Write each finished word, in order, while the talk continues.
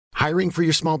Hiring for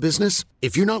your small business?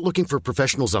 If you're not looking for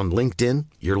professionals on LinkedIn,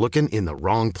 you're looking in the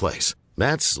wrong place.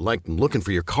 That's like looking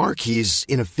for your car keys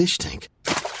in a fish tank.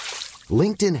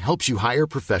 LinkedIn helps you hire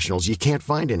professionals you can't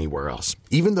find anywhere else,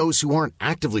 even those who aren't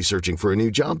actively searching for a new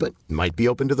job but might be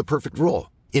open to the perfect role.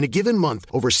 In a given month,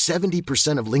 over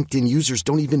 70% of LinkedIn users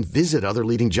don't even visit other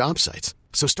leading job sites.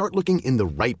 So start looking in the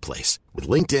right place. With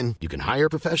LinkedIn, you can hire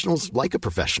professionals like a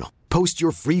professional. Post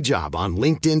your free job on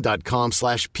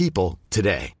linkedin.com/people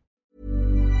today.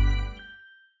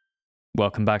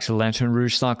 Welcome back to the Lantern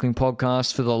Rouge Cycling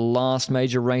Podcast for the last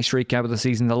major race recap of the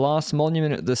season, the last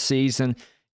monument of the season,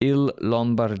 Il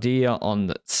Lombardia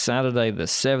on Saturday, the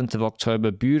 7th of October.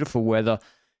 Beautiful weather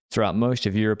throughout most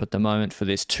of Europe at the moment for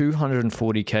this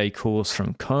 240k course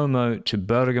from Como to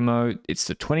Bergamo. It's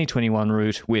the 2021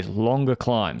 route with longer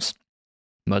climbs.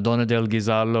 Madonna del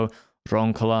Ghisallo,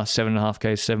 Roncola,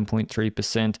 7.5k,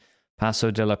 7.3%.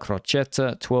 Passo della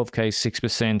Crocetta, 12k,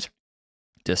 6%.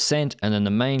 Descent, and then the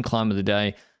main climb of the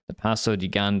day, the Passo di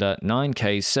Ganda,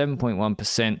 9k,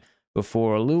 7.1%,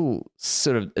 before a little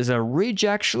sort of, there's a ridge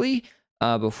actually,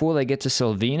 before they get to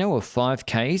Salvino of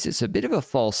 5Ks. It's a bit of a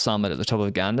false summit at the top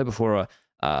of Ganda before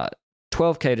a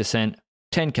 12K descent,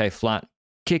 10K flat,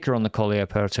 kicker on the Colle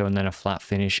Aperto, and then a flat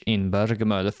finish in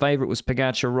Bergamo. The favourite was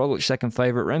Pogacar, Roglic second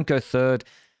favourite, Remco third.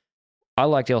 I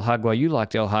liked El Hagua, you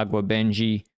liked El Hagua,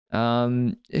 Benji.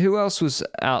 Who else was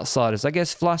outsiders? I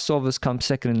guess Vlasov has come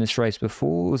second in this race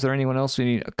before. Was there anyone else we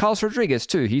need? Carlos Rodriguez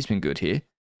too, he's been good here.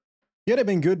 Yeah, they've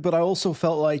been good, but I also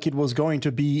felt like it was going to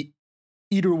be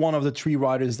either one of the three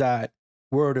riders that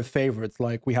were the favorites.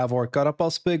 Like we have our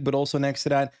Carapaz pick, but also next to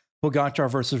that,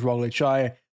 Pogacar versus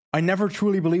Roglic. I never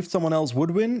truly believed someone else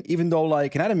would win, even though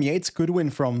like an Adam Yates could win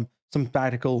from some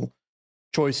tactical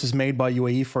choices made by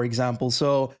UAE, for example.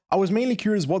 So I was mainly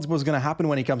curious what was going to happen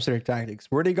when it comes to their tactics.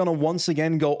 Were they going to once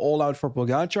again go all out for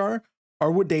Pogacar,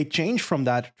 or would they change from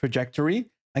that trajectory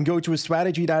and go to a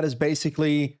strategy that is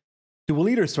basically dual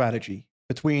leader strategy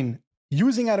between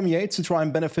using Adam Yates to try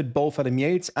and benefit both Adam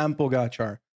Yates and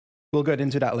Pogacar? We'll get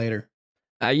into that later.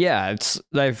 That's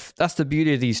the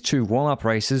beauty of these two warm-up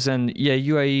races, and yeah,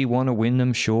 UAE want to win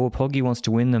them, sure. Poggy wants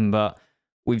to win them, but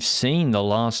we've seen the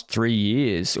last 3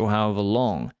 years or however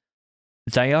long,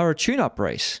 they are a tune-up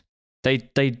race.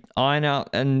 They iron out,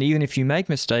 and even if you make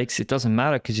mistakes, it doesn't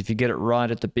matter, because if you get it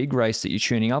right at the big race that you're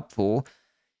tuning up for,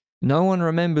 no one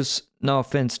remembers, no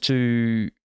offense to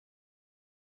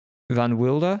Van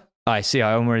Wilder. I see,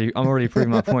 I'm already proving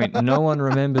my point. No one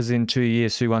remembers in 2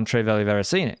 years who won Tre Valli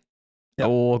Veracini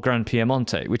or Gran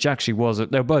Piemonte, which actually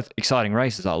they're both exciting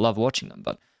races. I love watching them,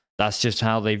 but that's just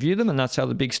how they view them, and that's how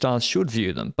the big stars should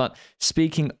view them. But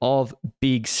speaking of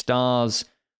big stars,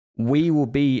 we will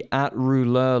be at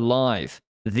Rouleur Live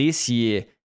this year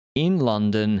in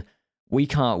London. We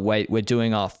can't wait. We're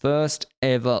doing our first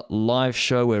ever live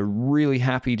show. We're really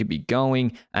happy to be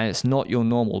going, and it's not your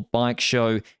normal bike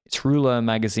show. It's Rouleur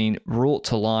Magazine brought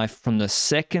to life from the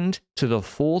 2nd to the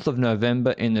 4th of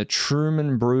November in the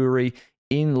Truman Brewery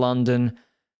in London.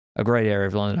 A great area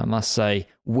of London, I must say.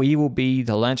 We will be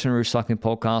the Lantern Rouge Cycling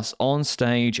Podcast on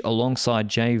stage alongside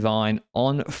Jay Vine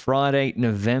on Friday,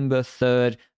 November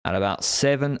 3rd at about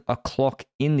 7 o'clock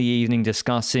in the evening,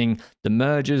 discussing the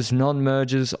mergers,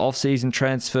 non-mergers, off-season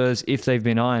transfers, if they've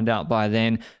been ironed out by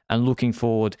then, and looking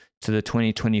forward to the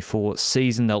 2024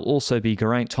 season. There'll also be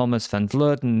Geraint Thomas, Van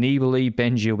Vleuten, Nibali,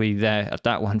 Benji will be there at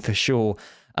that one for sure,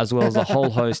 as well as a whole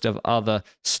host of other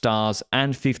stars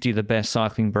and 50 of the best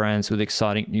cycling brands with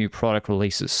exciting new product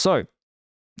releases. So,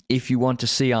 if you want to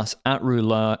see us at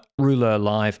Rouleur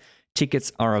Live,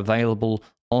 tickets are available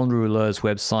on Rouleur's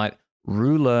website,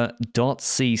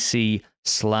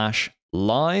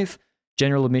 rouleur.cc/live.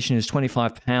 General admission is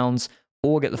 £25,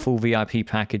 or get the full VIP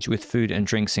package with food and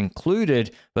drinks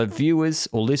included. But viewers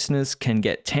or listeners can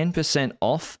get 10%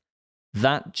 off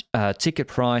that ticket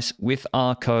price with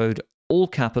our code, all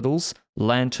capitals,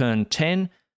 Lantern10,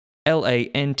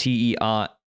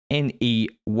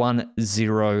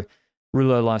 LANTERNE10.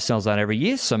 Rouleur Live sells out every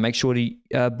year, so make sure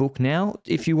to book now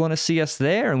if you want to see us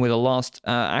there, and we're the last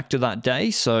act of that day,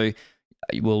 so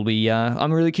we'll be,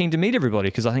 I'm really keen to meet everybody,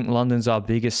 because I think London's our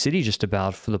biggest city just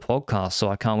about for the podcast, so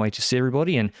I can't wait to see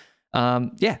everybody, and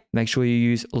make sure you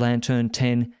use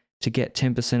Lantern10 to get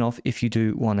 10% off if you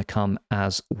do want to come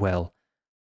as well.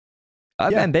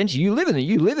 And Benji, you live in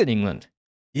England.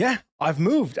 Yeah, I've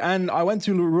moved, and I went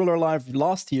to Rouleur Live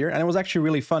last year, and it was actually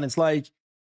really fun.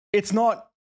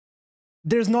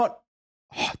 There's not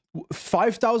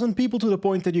 5,000 people to the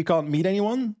point that you can't meet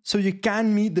anyone. So you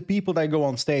can meet the people that go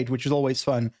on stage, which is always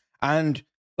fun. And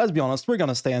let's be honest, we're going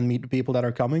to stay and meet the people that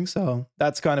are coming. So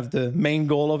that's kind of the main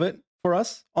goal of it for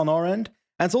us on our end.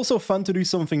 And it's also fun to do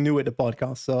something new with the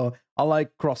podcast. So I like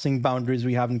crossing boundaries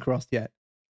we haven't crossed yet.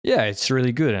 Yeah, it's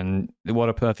really good. And what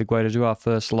a perfect way to do our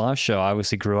first live show. I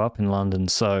obviously grew up in London,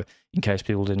 so in case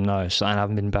people didn't know, and I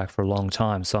haven't been back for a long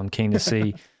time. So I'm keen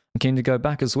to go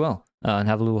back as well and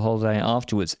have a little holiday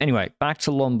afterwards. Anyway, back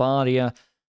to Lombardia.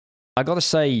 I got to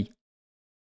say,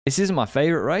 this isn't my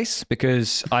favorite race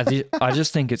because I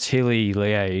just think it's Hilly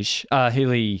MSR.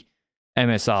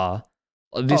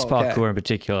 This parkour in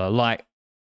particular. Like,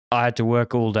 I had to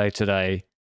work all day today,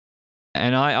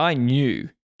 and I knew,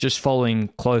 just following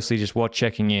closely, just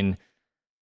checking in,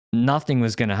 nothing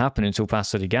was going to happen until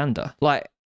Passo di Ganda. Like,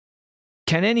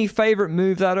 can any favorite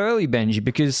move that early, Benji?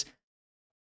 Because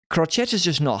Crocetta's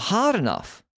just not hard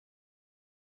enough.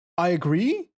 I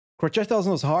agree. Crocetta's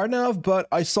not hard enough, but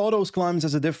I saw those climbs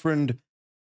as a different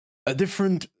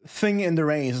thing in the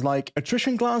race, like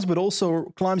attrition climbs, but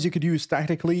also climbs you could use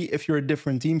tactically if you're a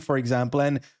different team, for example.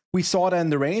 And we saw that in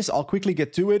the race. I'll quickly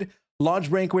get to it. Large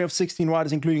breakaway of 16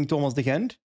 riders, including Thomas de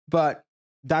Gent. But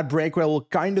that breakaway will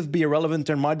kind of be irrelevant.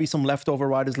 There might be some leftover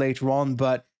riders later on,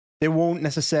 but they won't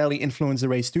necessarily influence the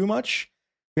race too much.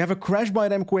 We have a crash by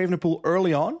Remco Evenepoel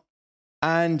early on.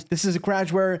 And this is a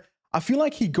crash where I feel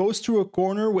like he goes through a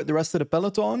corner with the rest of the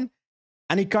peloton,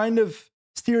 and he kind of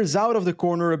steers out of the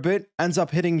corner a bit, ends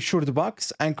up hitting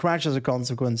Shurtbaks, and crashes as a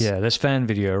consequence. Yeah, there's fan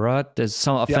video, right? There's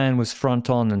a fan was front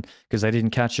on, and because they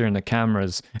didn't catch her in the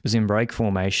cameras, it was in break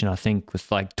formation, I think, with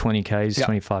like 20 Ks,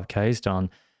 25 Ks done.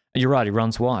 You're right, he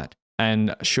runs wide.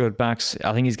 And Shurtbaks,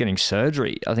 I think he's getting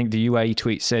surgery. I think the UAE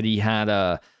tweet said he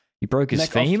broke his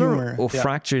femur or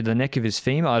fractured the neck of his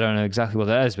femur. I don't know exactly what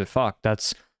that is, but fuck,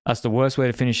 that's the worst way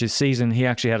to finish his season. He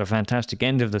actually had a fantastic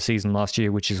end of the season last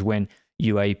year, which is when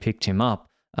UAE picked him up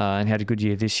and had a good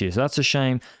year this year. So that's a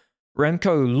shame.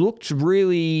 Remco looked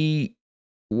really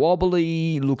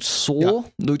wobbly, looked sore,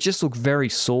 just looked very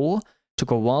sore.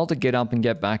 Took a while to get up and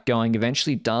get back going.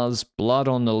 Eventually does, blood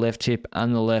on the left hip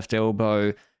and the left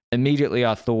elbow. Immediately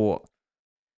I thought,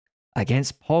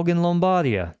 against Pog and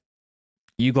Lombardia,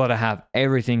 you got to have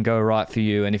everything go right for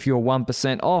you. And if you're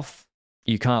 1% off,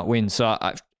 you can't win. So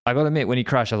I got to admit, when he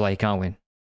crashed, I was like, you can't win.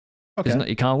 Okay.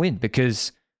 You can't win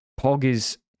because Pog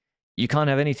is... You can't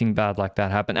have anything bad like that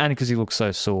happen. And because he looks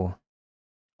so sore.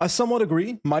 I somewhat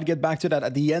agree. Might get back to that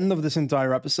at the end of this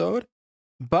entire episode.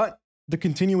 But the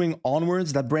continuing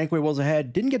onwards, that breakaway was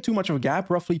ahead. Didn't get too much of a gap,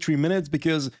 roughly 3 minutes,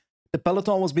 because the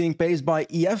peloton was being paced by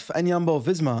EF and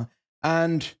Jumbo-Visma.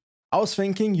 And I was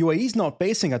thinking, UAE's not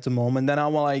pacing at the moment. Then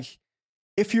I'm like,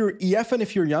 if you're EF and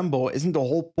if you're Jumbo, isn't the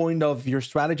whole point of your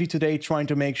strategy today trying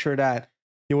to make sure that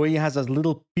UAE has as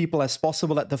little people as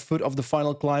possible at the foot of the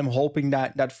final climb, hoping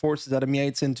that forces Adam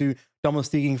Yates into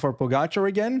domesticating for Pogacar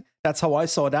again? That's how I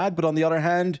saw that. But on the other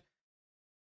hand,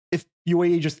 if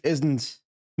UAE just isn't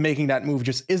making that move,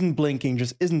 just isn't blinking,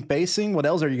 just isn't pacing, what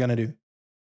else are you going to do?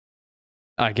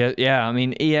 I guess, yeah. I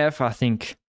mean, EF, I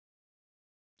think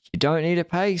you don't need a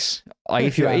pace. Like,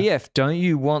 if you're EF, don't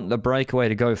you want the breakaway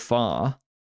to go far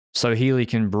so Healy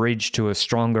can bridge to a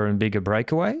stronger and bigger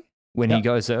breakaway when he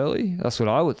goes early? That's what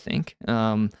I would think.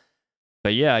 But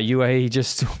yeah, UAE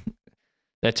just...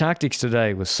 Their tactics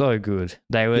today were so good.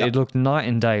 It looked night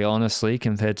and day, honestly,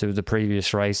 compared to the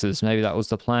previous races. Maybe that was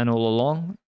the plan all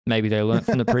along. Maybe they learned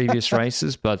from the previous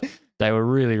races, but they were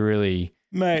really, really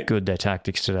good, their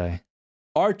tactics today.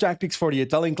 Our tactics for the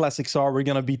Italian Classics are we're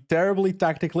going to be terribly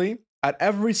tactically at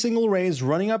every single race,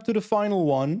 running up to the final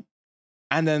one,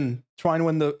 and then try and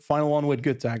win the final one with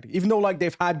good tactics. Even though like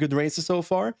they've had good races so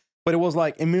far, but it was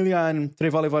like Emilia and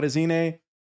Trevale Varesine,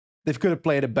 they could have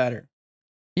played it better.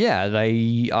 Yeah,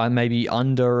 I maybe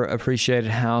underappreciated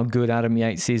how good Adam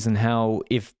Yates is and how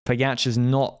if Pogacar's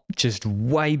not just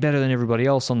way better than everybody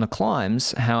else on the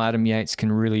climbs, how Adam Yates can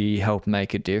really help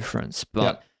make a difference.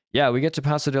 But yeah, we get to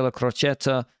Passo della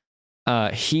Crocetta.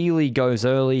 Healy goes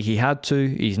early. He had to.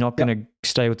 He's not going to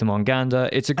stay with them on Ganda.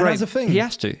 It's a great... He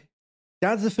has to.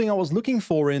 That's the thing I was looking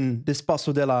for in this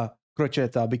Passo della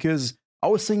Crocetta, because I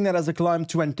was seeing that as a climb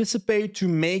to anticipate, to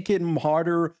make it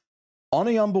harder on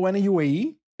a Jumbo and a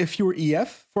UAE. If you're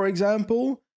EF, for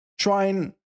example, try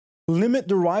and limit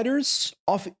the riders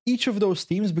of each of those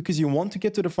teams, because you want to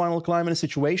get to the final climb in a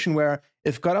situation where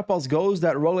if Carapaz goes,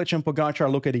 that Roglic and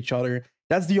Pogacar look at each other.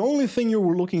 That's the only thing you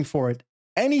were looking for at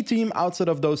any team outside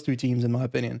of those two teams, in my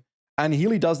opinion. And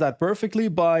Healy does that perfectly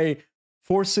by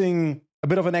forcing a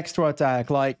bit of an extra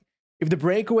attack. Like, if the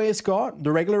breakaway is caught,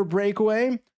 the regular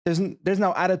breakaway, there's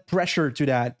now added pressure to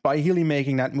that by Healy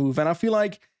making that move. And I feel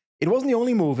like it wasn't the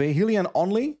only move. Healy and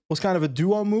Onley was kind of a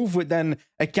duo move with then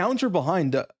a counter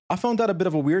behind. I found that a bit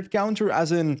of a weird counter,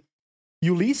 as in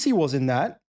Ulisi was in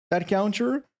that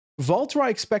counter. Valtteri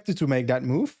expected to make that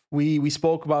move. We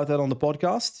spoke about that on the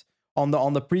podcast, on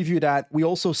the preview, that we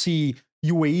also see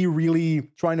UAE really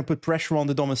trying to put pressure on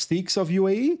the domestiques of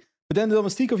UAE. But then the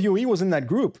domestique of UAE was in that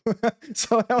group.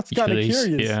 So that was kind of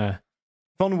curious. Yeah.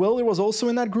 Van Wilder was also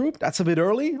in that group. That's a bit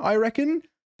early, I reckon.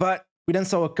 But we then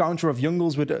saw a counter of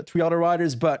Jungels with 3 other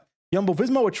riders. But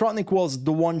Jumbo-Visma with Trotnik was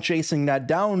the one chasing that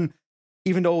down,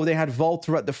 even though they had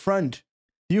Valtteri at the front.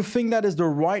 Do you think that is the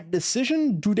right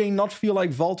decision? Do they not feel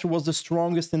like Valtteri was the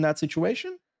strongest in that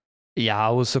situation? Yeah, I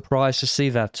was surprised to see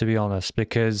that, to be honest,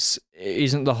 because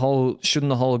shouldn't the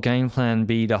whole game plan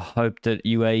be to hope that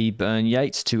UAE burn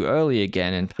Yates too early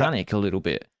again and panic a little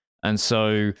bit? And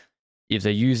so if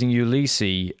they're using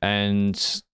Ulisi and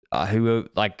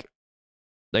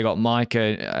they got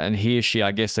Micah and Hirschi,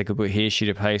 I guess they could put Hirschi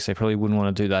to pace. They probably wouldn't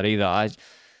want to do that either.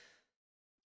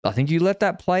 I think you let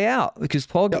that play out because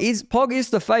Pog is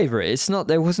the favorite.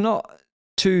 There was not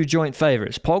 2 joint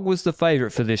favorites. Pog was the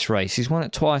favorite for this race. He's won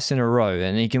it twice in a row,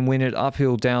 and he can win it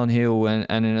uphill, downhill, and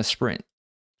in a sprint.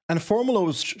 And Formula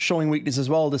was showing weakness as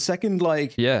well. The second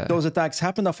those attacks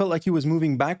happened, I felt like he was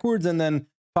moving backwards, and then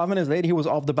 5 minutes later he was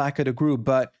off the back of the group.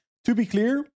 But to be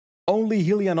clear, only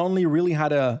Healy and Only really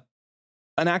had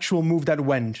an actual move that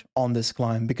went on this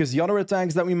climb, because the other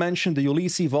attacks that we mentioned, the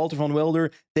Ulisi, Valtteri, Van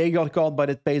Wilder, they got caught by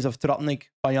the pace of Tratnik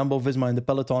by Jumbo-Visma in the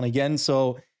peloton again.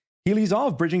 So Healy's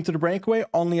off, bridging to the breakaway,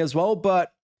 Only as well,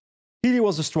 but Healy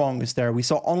was the strongest there. We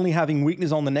saw Only having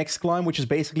weakness on the next climb, which is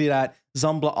basically that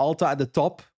Zambla Alta at the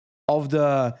top of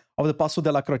the Passo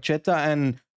della Crocetta,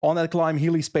 and on that climb,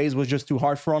 Healy's pace was just too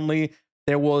hard for Only.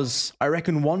 There was, I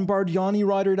reckon, one Bardiani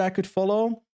rider that could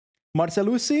follow.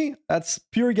 Marcellucci, that's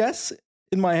pure guess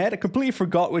in my head. I completely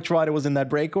forgot which rider was in that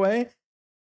breakaway.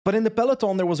 But in the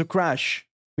peloton, there was a crash.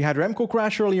 We had Remco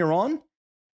crash earlier on.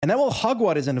 And then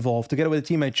Jaguar is involved together with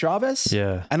the teammate Chavez.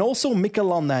 Yeah. And also Mikel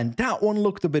Landa. That one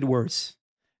looked a bit worse.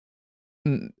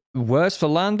 Worse for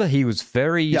Landa. He was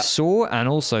very sore, and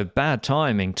also bad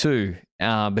timing too,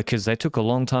 because they took a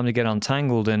long time to get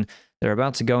untangled, and they're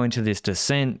about to go into this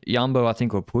descent. Jumbo, I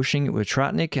think, were pushing it with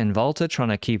Tratnik and Valter, trying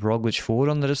to keep Roglic forward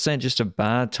on the descent. Just a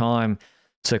bad time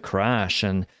to crash.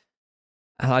 And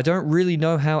I don't really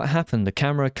know how it happened. The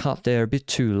camera cut there a bit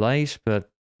too late, but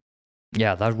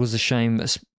yeah, that was a shame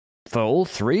for all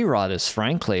 3 riders,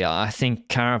 frankly. I think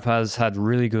Carapaz had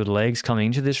really good legs coming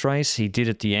into this race. He did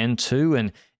at the end too,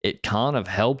 and it kind of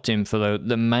helped him for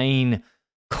the main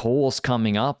course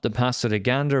coming up. The Passo de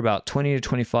Ganda, about 20 to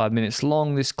 25 minutes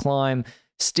long, this climb.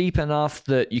 Steep enough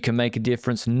that you can make a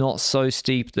difference, not so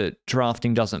steep that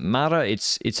drafting doesn't matter.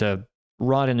 It's a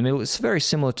right in the middle. It's very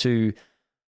similar to,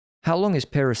 how long is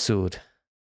Peresud? Let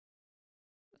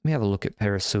me have a look at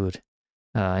Peresud.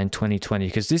 In 2020,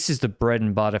 because this is the bread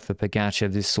and butter for Pogacar,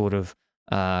 this sort of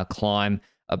climb.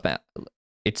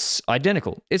 It's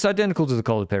identical. It's identical to the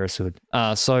Col de Peresud.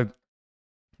 So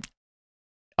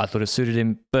I thought it suited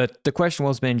him. But the question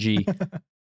was, Benji,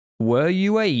 were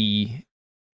UAE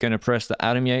going to press the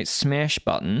Adam Yates smash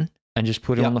button and just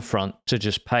put it on the front to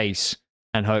just pace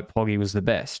and hope Poggi was the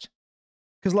best?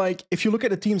 Because if you look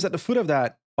at the teams at the foot of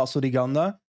that Passo di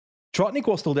Ganda, Trotnik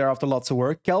was still there after lots of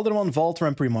work. Kelderman, Valter,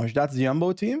 and Primož. That's the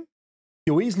Jumbo team.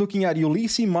 UAE's looking at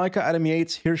Ulisi, Micah, Adam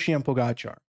Yates, Hirschi, and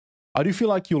Pogacar. I do feel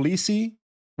like Ulisi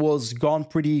was gone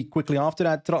pretty quickly after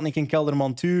that. Trotnik and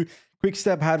Kelderman too.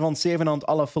 Quickstep had Van Zevenand,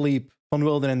 Alaphilippe, Van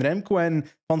Wilder, and Remco. And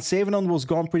Van Zevenand was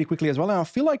gone pretty quickly as well. And I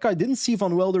feel like I didn't see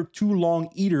Van Wilder too long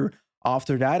either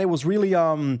after that. It was really...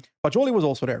 Bajoli was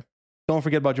also there. Don't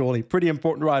forget Bajoli. Pretty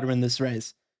important rider in this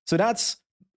race. So that's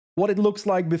what it looks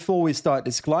like before we start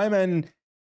this climb. And,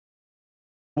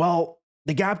 well,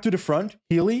 the gap to the front,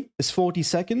 Healy, is 40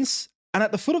 seconds. And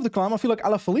at the foot of the climb, I feel like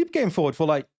Alaphilippe came forward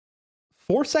for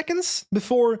 4 seconds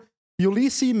before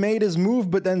Ulisi made his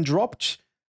move, but then dropped.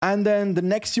 And then the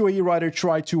next UAE rider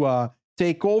tried to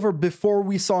take over before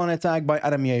we saw an attack by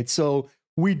Adam Yates. So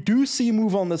we do see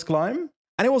move on this climb.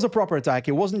 And it was a proper attack.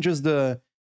 It wasn't just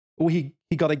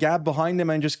he got a gap behind him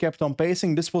and just kept on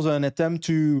pacing. This was an attempt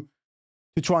to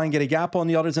try and get a gap on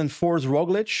the others and force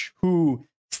Roglic, who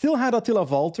still had Attila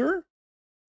Valter,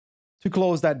 to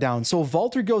close that down. So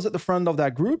Valter goes at the front of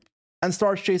that group and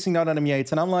starts chasing down Adam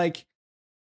Yates. And I'm like,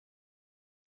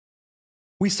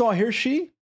 we saw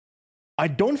Hirschi. I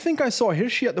don't think I saw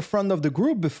Hirschi at the front of the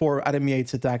group before Adam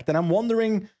Yates attacked. And I'm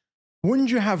wondering,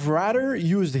 wouldn't you have rather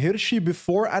used Hirschi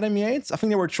before Adam Yates? I think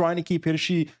they were trying to keep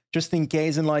Hirschi just in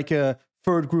case in a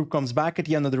third group comes back at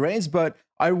the end of the race. But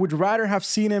I would rather have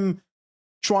seen him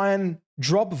try and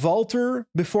drop Valter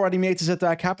before Adam Yates'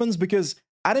 attack happens, because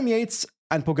Adam Yates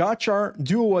and Pogacar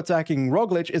duo attacking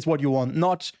Roglic is what you want,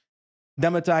 not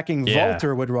them attacking Yeah.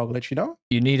 Valter with Roglic, you know?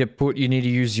 You need to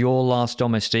use your last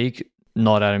domestique,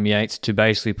 not Adam Yates, to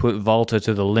basically put Volta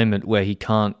to the limit where he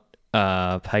can't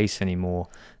pace anymore.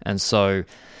 And so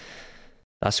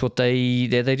that's what they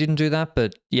didn't do that,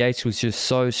 but Yates was just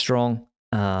so strong.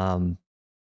 I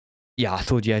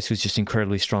thought Yates was just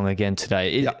incredibly strong again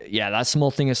today. That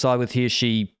small thing aside with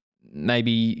Hirschi,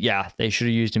 maybe, they should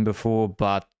have used him before,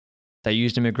 but they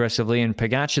used him aggressively. And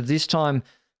Pogacar this time,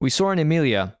 we saw in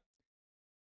Emilia,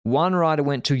 one rider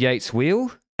went to Yates'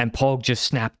 wheel and Pog just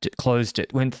snapped it, closed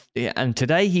it. And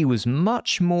today he was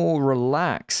much more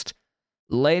relaxed,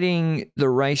 letting the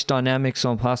race dynamics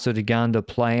on Passo de Ganda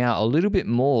play out a little bit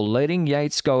more, letting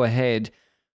Yates go ahead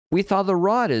with other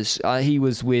riders. He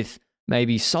was with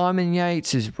maybe Simon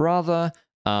Yates, his brother.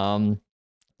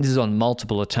 This is on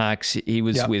multiple attacks. He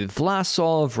was with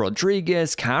Vlasov,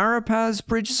 Rodriguez, Carapaz,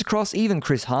 bridges across. Even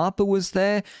Chris Harper was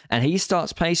there, and he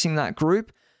starts pacing that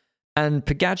group. And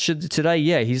Pogacar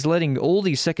today, he's letting all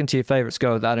these second-tier favourites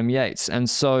go with Adam Yates. And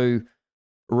so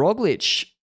Roglic,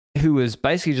 who was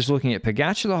basically just looking at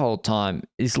Pogacar the whole time,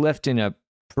 is left in a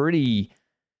pretty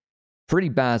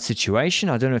bad situation.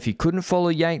 I don't know if he couldn't follow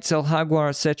Yates, El Jaguar,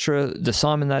 etc. The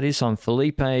Simon, that is, on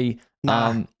Felipe.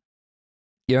 Nah.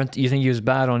 You think he was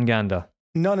bad on Ganda?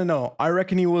 No. I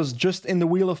reckon he was just in the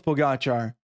wheel of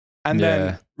Pogacar and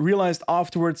then realized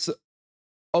afterwards,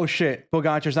 oh shit,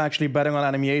 Pogacar's actually betting on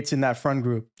Adam Yates in that front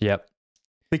group. Yep.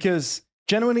 Because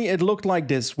genuinely it looked like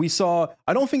this. We saw,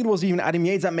 I don't think it was even Adam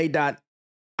Yates that made that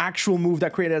actual move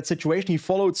that created that situation. He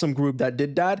followed some group that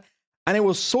did that. And it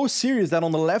was so serious that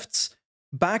on the left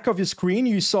back of your screen,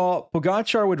 you saw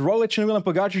Pogacar with Roglic in the wheel and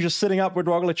Pogacar just sitting up with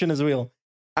Roglic in his wheel.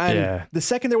 And the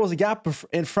second there was a gap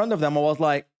in front of them, I was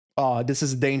like, oh, this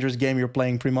is a dangerous game you're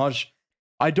playing, pretty much.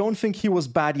 I don't think he was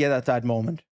bad yet at that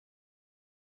moment.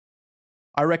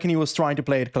 I reckon he was trying to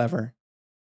play it clever.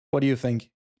 What do you think?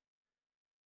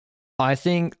 I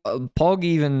think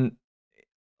Pog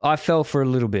I fell for a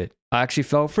little bit. I actually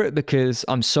fell for it because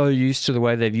I'm so used to the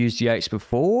way they've used Yates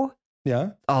before.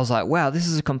 Yeah. I was like, wow, this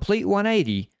is a complete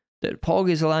 180 that Pog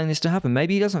is allowing this to happen.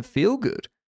 Maybe he doesn't feel good.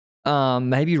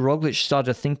 Maybe Roglic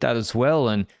started to think that as well.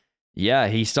 And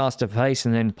he starts to pace,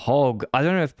 and then Pog, I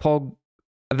don't know if Pog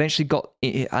eventually got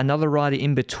another rider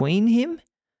in between him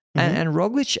and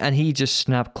Roglic, and he just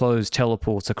snap closed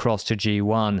teleports across to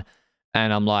G1.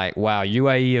 And I'm like, wow,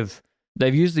 UAE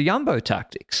they've used the Jumbo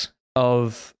tactics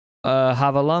of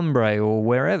Havalambre or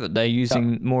wherever. They're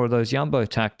using more of those Jumbo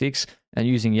tactics and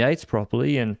using Yates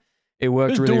properly, and it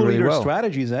worked really, really leader well.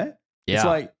 Strategies, eh? Yeah. It's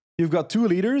like you've got two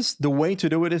leaders. The way to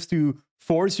do it is to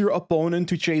force your opponent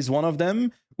to chase one of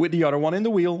them with the other one in the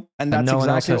wheel, and that's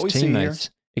exactly what we see here.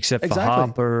 Except for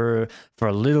Harper for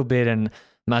a little bit, and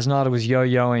Masnada was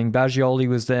yo-yoing. Baggioli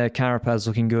was there. Carapaz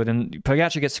looking good, and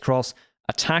Pogacar gets across,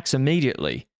 attacks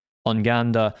immediately on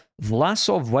Ganda.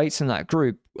 Vlasov waits in that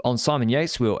group on Simon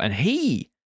Yates' wheel, and he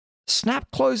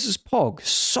snap closes Pog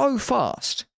so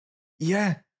fast.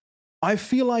 Yeah, I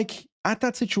feel like at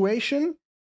that situation,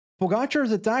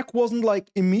 Pogacar's attack wasn't like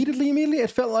immediately.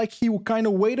 It felt like he kind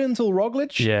of waited until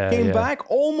Roglic came back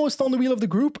almost on the wheel of the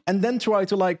group and then tried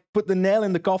to like put the nail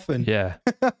in the coffin. Yeah.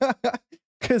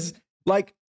 Because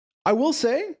like, I will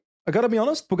say, I gotta be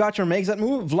honest, Pogacar makes that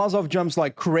move. Vlasov jumps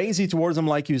like crazy towards him,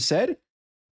 like you said.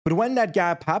 But when that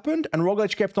gap happened and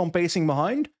Roglic kept on pacing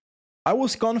behind, I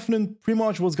was confident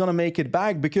Primož was gonna make it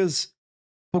back because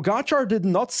Pogacar did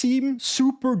not seem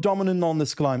super dominant on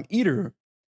this climb either.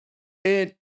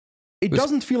 It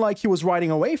doesn't feel like he was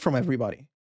riding away from everybody.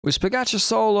 Was Pogacar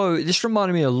solo? This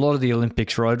reminded me a lot of the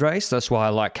Olympics road race. That's why I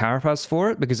like Carapaz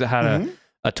for it, because it had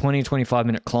a 20, 25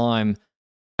 minute climb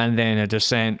and then a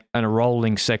descent and a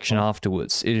rolling section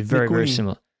afterwards. It is very, very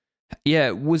similar.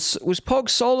 Yeah, was Pog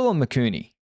solo on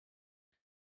Mikuni?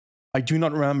 I do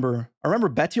not remember. I remember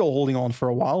Bettiol holding on for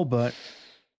a while, but...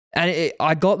 And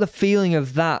I got the feeling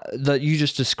of that you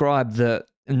just described, that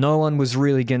no one was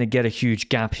really going to get a huge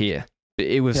gap here.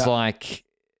 It was like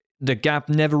the gap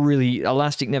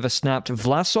elastic never snapped.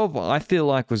 Vlasov, I feel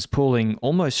like, was pulling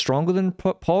almost stronger than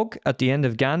Pog at the end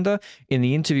of Ganda. In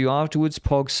the interview afterwards,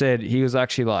 Pog said he was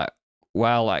actually like,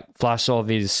 wow, like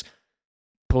Vlasov is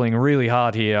pulling really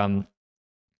hard here.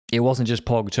 It wasn't just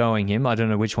Pog towing him. I don't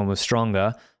know which one was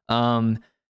stronger. And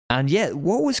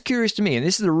what was curious to me, and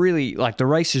this is the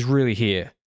race is really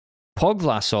here. Pog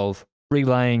Vlasov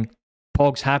relaying.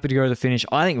 Pog's happy to go to the finish.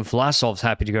 I think Vlasov's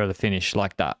happy to go to the finish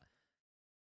like that.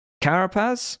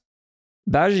 Carapaz,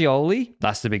 Baggioli,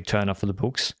 that's the big turner for the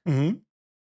books.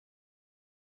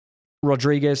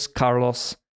 Rodriguez,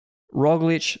 Carlos,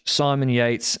 Roglic, Simon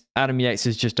Yates. Adam Yates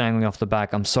is just dangling off the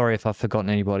back. I'm sorry if I've forgotten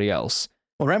anybody else.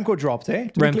 Well, Remco dropped, eh?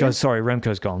 To be clear.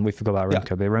 Remco's gone. We forgot about Remco,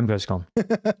 Yeah. but Remco's gone.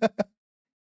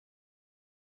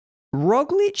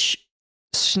 Roglic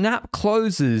snap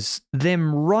closes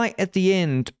them right at the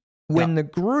end when the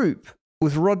group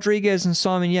with Rodriguez and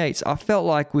Simon Yates, I felt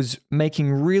like was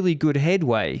making really good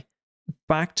headway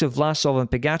back to Vlasov and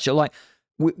Pogačar. Like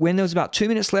when there was about 2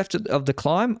 minutes left of the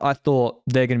climb, I thought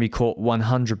they're going to be caught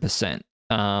 100%.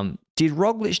 Did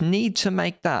Roglic need to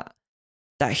make that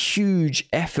huge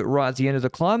effort right at the end of the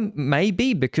climb?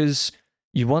 Maybe, because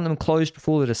you want them closed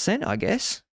before the descent, I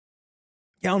guess.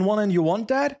 Yeah, on one end, you want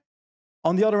that.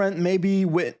 On the other end, maybe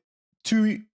with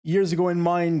 2 years ago in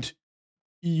mind,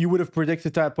 you would have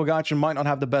predicted that Pogačar might not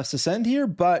have the best descent here.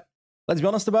 But let's be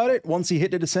honest about it. Once he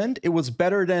hit the descent, it was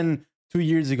better than 2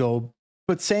 years ago.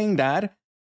 But saying that,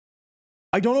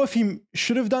 I don't know if he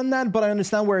should have done that, but I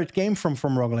understand where it came from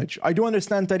Roglic. I do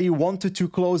understand that he wanted to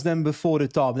close them before the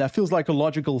top. That feels like a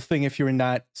logical thing if you're in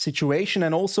that situation.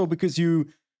 And also because you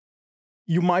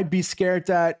might be scared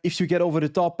that if you get over the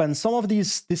top, and some of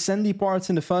these descendy parts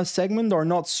in the first segment are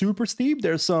not super steep,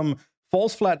 there's some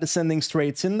false flat descending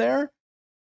straights in there,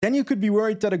 then you could be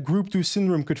worried that a group 2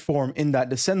 syndrome could form in that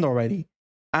descent already.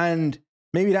 And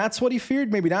maybe that's what he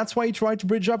feared. Maybe that's why he tried to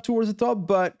bridge up towards the top,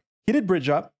 but he did bridge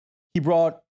up. He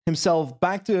brought himself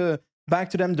back to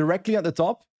them directly at the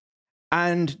top.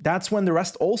 And that's when the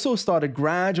rest also started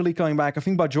gradually coming back. I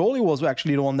think Bajoli was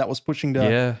actually the one that was pushing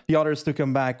the others to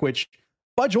come back, which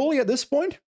Bajoli at this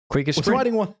point was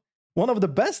riding one of the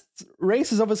best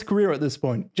races of his career at this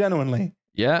point, genuinely.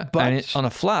 Yeah, but and on a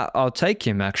flat, I'll take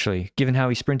him, actually, given how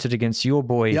he sprinted against your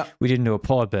boy. Yeah. We didn't do a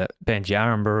pod, but Benji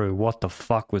Arambaru, what the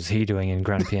fuck was he doing in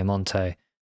Grand Piemonte?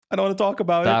 I don't want to talk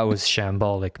about That was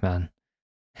shambolic, man.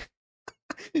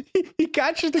 He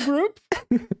catches the group,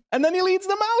 and then he leads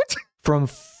them out. From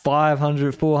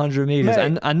 500, 400 meters.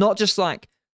 Mate. And not just like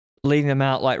leading them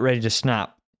out like ready to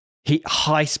snap. He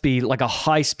high speed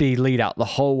lead out the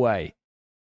whole way.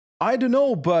 I don't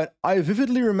know, but I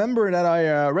vividly remember that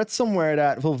I read somewhere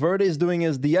that Valverde is doing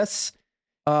his DS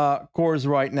course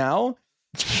right now.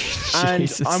 And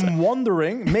Jesus. I'm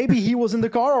wondering, maybe he was in the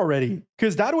car already.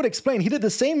 Because that would explain. He did the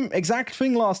same exact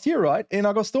thing last year, right? In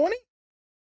Agostoni?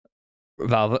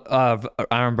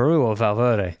 Arambaru or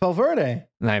Valverde? Valverde.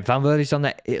 No, Valverde's on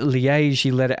that Liège.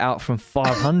 He let it out from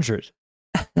 500.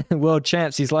 World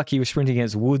champs. He's lucky he was sprinting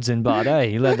against Woods and Bardet.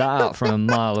 He let that out from a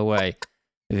mile away.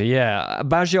 Yeah,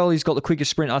 Bajoli's got the quickest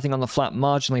sprint, I think, on the flat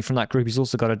marginally from that group. He's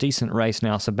also got a decent race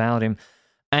now about him.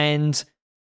 And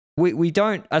we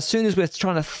don't, as soon as we're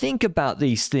trying to think about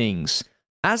these things,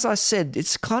 as I said,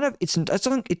 it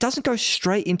doesn't go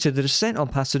straight into the descent on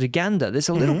Passo de Ganda. There's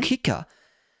a little kicker.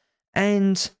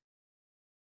 And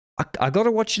I got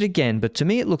to watch it again, but to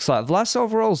me it looks like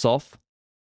Vlasov rolls off.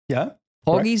 Yeah.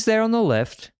 Poggy's there on the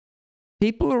left.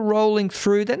 People are rolling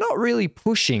through. They're not really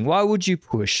pushing. Why would you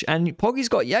push? And Poggy's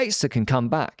got Yates that can come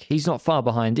back. He's not far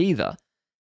behind either.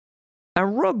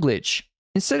 And Roglic,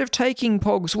 instead of taking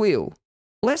Pog's wheel,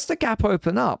 lets the gap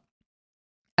open up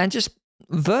and just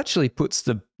virtually puts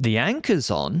the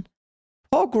anchors on.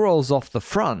 Pog rolls off the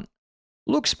front,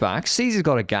 looks back, sees he's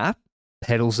got a gap,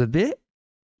 pedals a bit,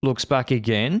 looks back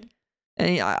again.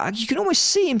 And you can almost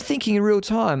see him thinking in real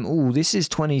time, oh, this is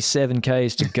 27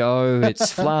 Ks to go.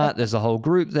 It's flat. There's a whole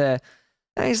group there.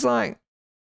 And he's like,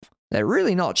 they're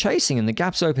really not chasing and the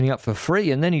gap's opening up for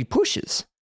free. And then he pushes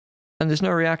and there's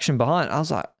no reaction behind. I was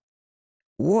like,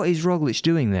 what is Roglic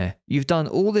doing there? You've done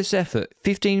all this effort,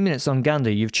 15 minutes on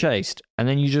Ganda, you've chased, and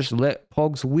then you just let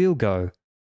Pog's wheel go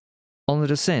on the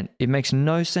descent. It makes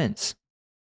no sense.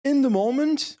 In the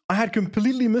moment, I had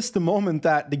completely missed the moment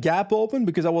that the gap opened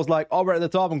because I was like, oh, we're at the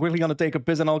top. I'm quickly going to take a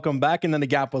piss and I'll come back. And then the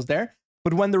gap was there.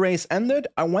 But when the race ended,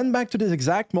 I went back to this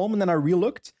exact moment and I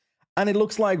re-looked. And it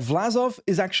looks like Vlasov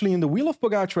is actually in the wheel of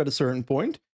Pogačar at a certain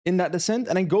point in that descent.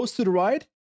 And then goes to the right.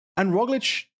 And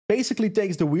Roglic basically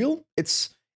takes the wheel. It's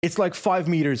like 5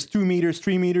 meters, 2 meters,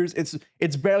 3 meters.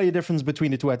 It's barely a difference between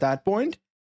the two at that point.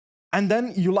 And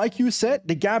then, like you said,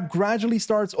 the gap gradually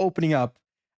starts opening up.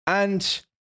 And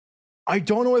I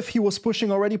don't know if he was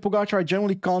pushing already, Pogačar. I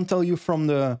generally can't tell you from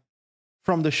the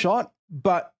shot,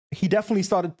 but he definitely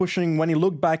started pushing when he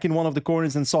looked back in one of the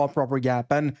corners and saw a proper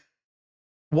gap. And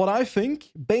what I think,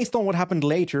 based on what happened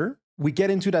later, we get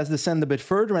into that descent a bit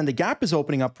further and the gap is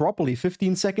opening up properly,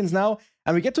 15 seconds now.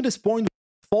 And we get to this point,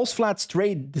 false flat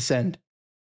straight descent.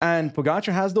 And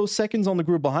Pogačar has those seconds on the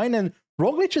group behind and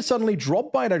Roglic is suddenly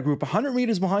dropped by that group, 100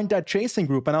 meters behind that chasing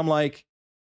group. And I'm like,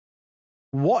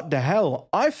 what the hell?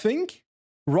 I think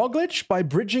Roglic, by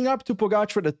bridging up to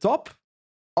Pogačar at the top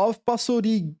of Passo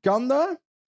di Ganda,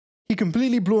 he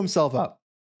completely blew himself up.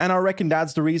 And I reckon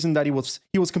that's the reason that he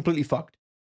was completely fucked.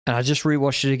 and I just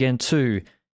rewatched it again too.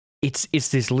 It's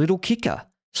this little kicker.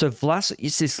 So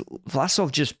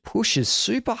Vlasov just pushes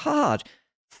super hard,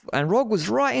 and Rog was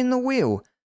right in the wheel,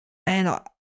 and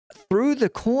through the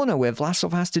corner where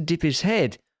Vlasov has to dip his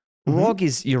head, Rog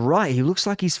is, you're right, he looks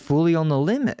like he's fully on the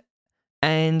limit.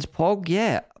 And Pog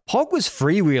was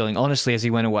freewheeling, honestly, as he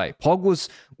went away. Pog was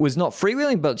not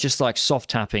freewheeling, but just like soft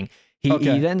tapping. He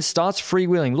then starts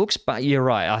freewheeling, looks back. You're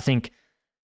right. I think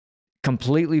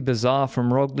completely bizarre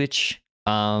from Roglic.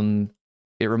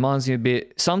 It reminds me a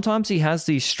bit. Sometimes he has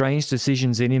these strange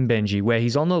decisions in him, Benji, where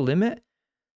he's on the limit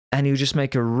and he'll just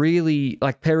make a really,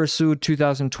 like Peresud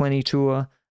 2020 tour.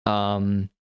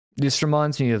 This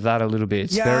reminds me of that a little bit.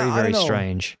 It's very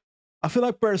strange. I feel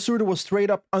like Peresud was straight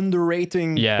up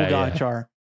underrating Pogacar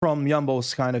from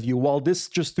Jumbo's kind of view, while this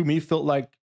just to me felt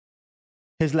like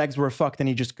his legs were fucked and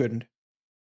he just couldn't.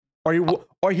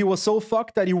 Or he was so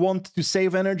fucked that he wanted to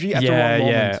save energy at the wrong moment.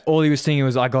 Yeah. All he was thinking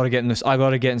was, I got to get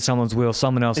in someone's wheel.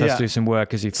 Someone else has to do some work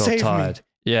because he felt tired.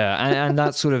 Me. Yeah, and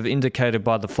that's sort of indicated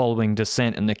by the following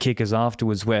descent and the kickers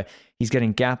afterwards, where he's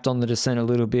getting gapped on the descent a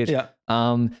little bit. Yeah.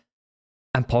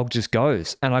 And Pog just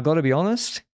goes. And I got to be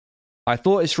honest, I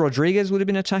thought if Rodriguez would have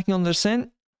been attacking on the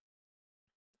descent,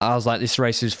 I was like, this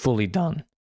race is fully done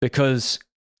because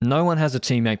no one has a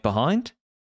teammate behind.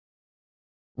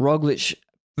 Roglic,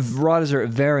 riders are at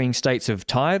varying states of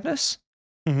tiredness.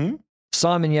 Mm-hmm.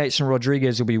 Simon Yates and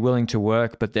Rodriguez will be willing to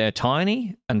work, but they're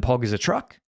tiny, and Pog is a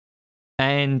truck.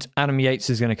 And Adam Yates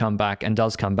is going to come back and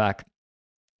does come back,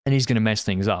 and he's going to mess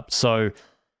things up. So,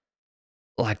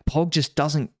 like, Pog just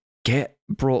doesn't get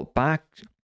brought back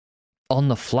on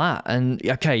the flat. And,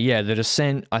 okay, yeah, the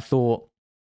descent, I thought,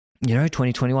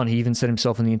 2021, he even said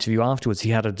himself in the interview afterwards, he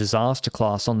had a disaster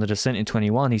class on the descent in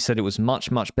 21. He said it was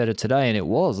much, much better today, and it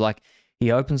was. Like,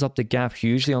 he opens up the gap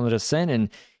hugely on the descent, and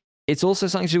it's also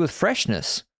something to do with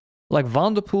freshness. Like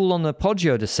Van der Poel on the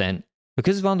Poggio descent,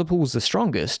 because Van der Poel was the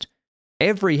strongest,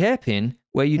 every hairpin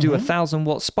where you do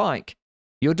 1,000-watt spike,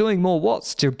 you're doing more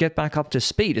watts to get back up to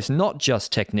speed. It's not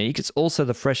just technique, it's also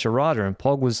the fresher rider. And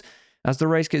Pog was, as the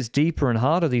race gets deeper and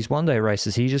harder, these one-day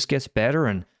races, he just gets better.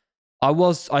 And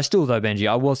I still though, Benji,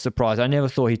 I was surprised. I never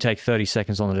thought he'd take 30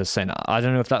 seconds on the descent. I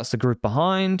don't know if that's the group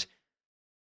behind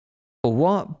or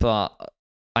what, but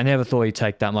I never thought he'd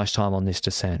take that much time on this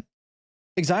descent.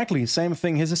 Exactly, same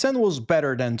thing. His descent was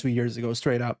better than 2 years ago,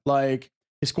 straight up. Like,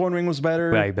 his cornering was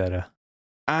better. Way better.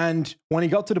 And when he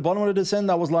got to the bottom of the descent,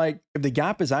 I was like, if the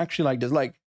gap is actually like this,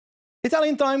 like,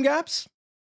 Italian time gaps,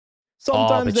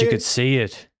 sometimes you could see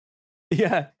it.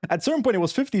 Yeah, at certain point it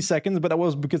was 50 seconds, but that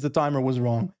was because the timer was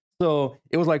wrong. So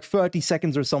it was like 30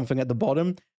 seconds or something at the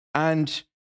bottom. And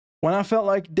when I felt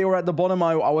like they were at the bottom,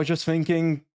 I was just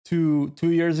thinking two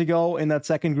years ago in that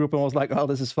second group, and I was like, oh,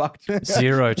 this is fucked.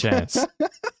 Zero chance.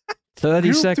 30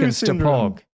 group seconds to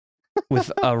Pog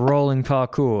with a rolling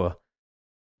parkour.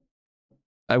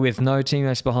 With no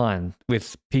teammates behind,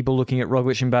 with people looking at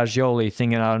Roglic and Baggioli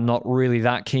thinking I'm not really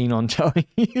that keen on towing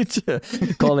you to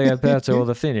Colle Aperto or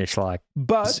the finish. Like,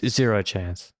 but zero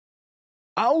chance.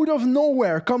 Out of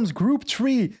nowhere comes Group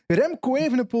 3, Remco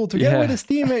Evenepoel together with his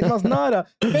teammate Masnada,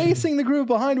 facing the group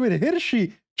behind with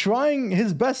Hirschi, trying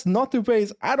his best not to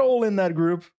pace at all in that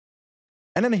group.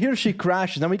 And then Hirschi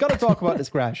crashes, and we got to talk about this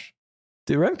crash.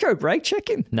 Did Remco brake check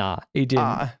him? Nah, he didn't.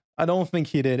 I don't think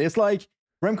he did. It's like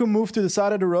Remco moved to the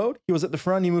side of the road. He was at the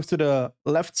front. He moved to the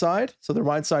left side, so the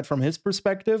right side from his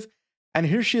perspective. And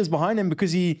Hirschi is behind him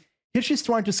because Hirschi's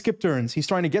trying to skip turns. He's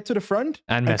trying to get to the front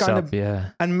and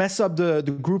mess up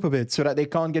the group a bit so that they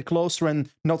can't get closer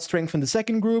and not strengthen the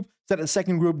second group, so that the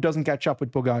second group doesn't catch up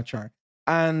with Pogacar.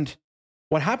 And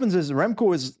what happens is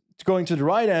Remco is going to the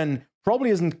right and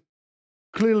probably isn't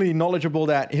clearly knowledgeable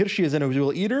that Hirschi is in a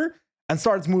wheel either, and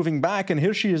starts moving back. And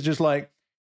Hirschi is just like,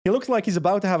 he looks like he's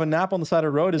about to have a nap on the side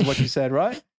of the road, is what you said,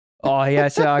 right? Oh, yeah,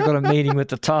 so I got a meeting with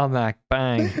the tarmac.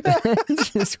 Bang.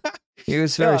 He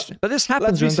was very... But this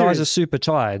happens when guys are super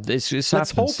tired. Let's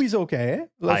hope he's okay,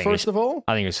 first of all.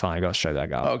 I think he was fine. He got straight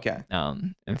back up. Okay.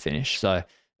 And finished. So,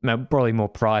 probably more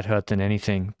pride hurt than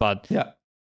anything. But yeah,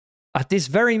 at this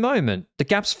very moment, the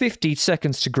gap's 50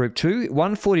 seconds to Group 2,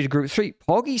 140 to Group 3.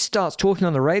 Poggy starts talking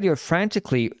on the radio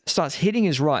frantically, starts hitting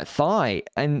his right thigh,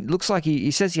 and looks like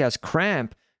he says he has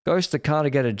cramp, goes to the car to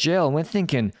get a gel, and we're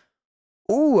thinking,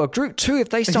 a Group 2, if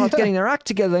they start getting their act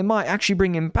together, they might actually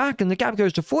bring him back, and the gap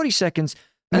goes to 40 seconds,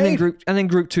 and then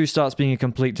Group 2 starts being a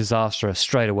complete disaster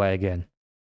straight away again.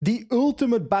 The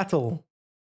ultimate battle.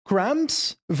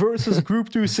 Cramps versus Group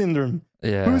 2 syndrome.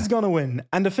 Yeah. Who's going to win?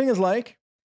 And the thing is, like,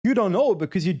 you don't know,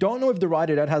 because you don't know if the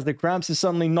rider that has the cramps is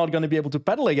suddenly not going to be able to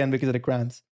pedal again because of the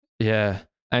cramps. Yeah.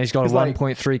 And he's got a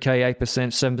 1.3k, 8%,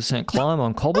 7% climb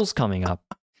on cobbles coming up.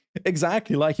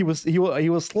 Exactly. Like he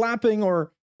was slapping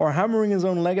or hammering his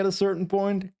own leg at a certain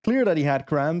point. Clear that he had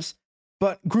cramps.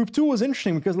 But Group 2 was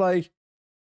interesting because like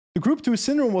the Group 2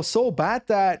 syndrome was so bad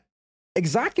that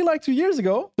exactly like 2 years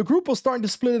ago, the group was starting to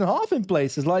split in half in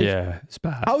places. Like, Yeah, it's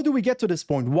bad. how do we get to this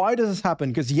point? Why does this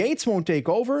happen? Because Yates won't take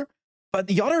over, but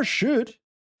the others should.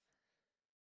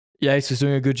 Yates was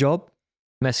doing a good job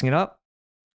messing it up.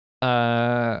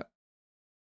 I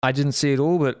didn't see it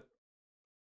all, but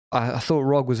I thought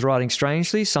Rog was riding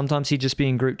strangely. Sometimes he'd just be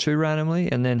in Group 2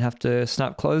 randomly and then have to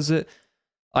snap close it.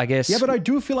 I guess. Yeah, but I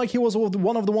do feel like he was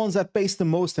one of the ones that paced the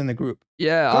most in the group.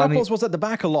 Yeah, Carapaz was at the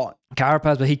back a lot.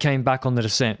 Carapaz, but he came back on the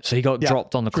descent, so he got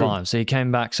dropped on the climb. So he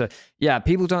came back. So yeah,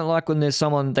 people don't like when there's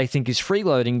someone they think is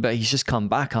freeloading, but he's just come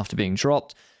back after being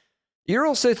dropped. You're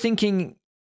also thinking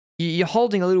you're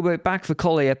holding a little bit back for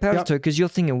Collier Aperto because you're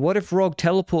thinking, what if Rog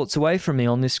teleports away from me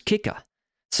on this kicker?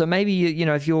 So maybe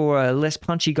if you're a less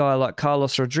punchy guy like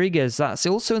Carlos Rodriguez, that's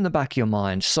also in the back of your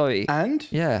mind. So or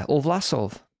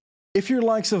Vlasov. If you're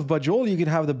likes of Bajol, you could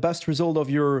have the best result of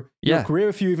your career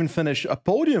if you even finish a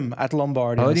podium at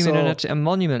Lombardia. Podium in a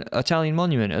monument, Italian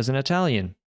monument as an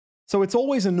Italian. So it's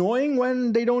always annoying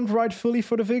when they don't ride fully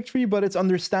for the victory, but it's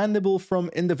understandable from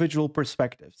individual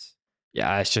perspectives.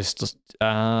 Yeah, it's just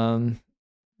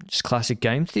classic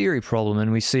game theory problem,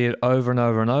 and we see it over and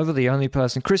over and over. The only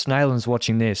person, Chris Nayland's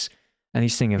watching this, and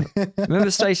he's thinking,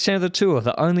 remember stage 10 of the tour,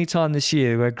 the only time this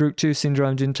year where Group 2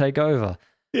 syndrome didn't take over?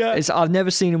 Yeah, I've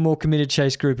never seen a more committed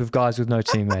chase group of guys with no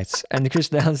teammates. And the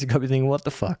Chris Nayland's got me thinking, what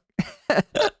the fuck?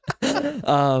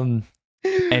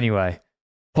 Anyway,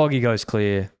 Poggy goes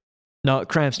clear. No,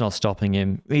 Cramp's not stopping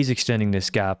him. He's extending this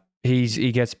gap.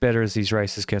 He gets better as these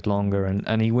races get longer,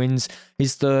 and he wins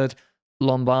his third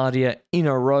Lombardia in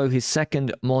a row, his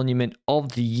second monument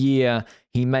of the year.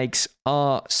 He makes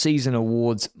our season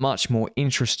awards much more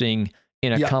interesting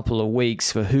in a couple of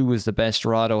weeks for who was the best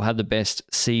rider or had the best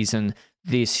season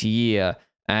this year,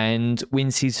 and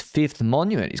wins his fifth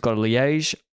monument. He's got a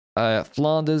Liège,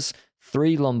 Flanders,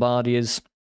 3 Lombardias.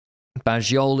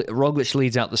 Roglic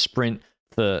leads out the sprint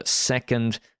for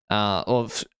second,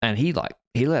 and he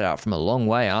let out from a long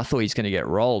way. I thought he's going to get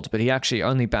rolled, but he actually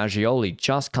only Baggioli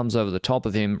just comes over the top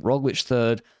of him. Roglic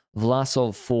third,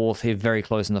 Vlasov fourth. He's very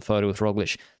close in the photo with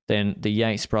Roglic. Then the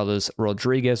Yates brothers,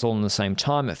 Rodriguez, all in the same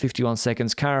time at 51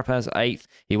 seconds. Carapaz eighth.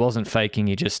 He wasn't faking.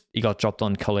 He got dropped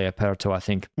on Collier Aperto, I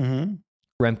think. Mm-hmm.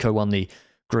 Remco won the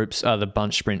the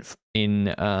bunch sprint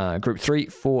in Group 3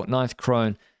 for 9th.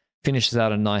 Krohn finishes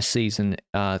out a nice season,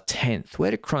 10th.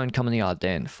 Where did Krohn come in the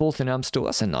Ardennes? 4th in Amstel.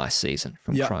 That's a nice season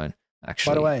from Krohn,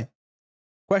 actually. By the way,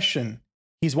 question.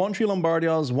 He's won 3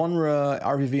 Lombardias, 1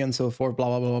 RVV and so forth, blah,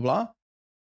 blah, blah, blah, blah.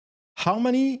 How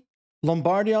many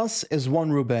Lombardias is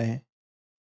 1 Roubaix?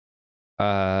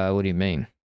 What do you mean?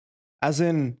 As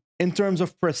in terms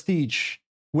of prestige.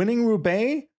 Winning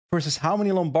Roubaix versus how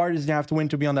many Lombardias do you have to win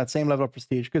to be on that same level of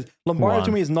prestige? Because Lombardia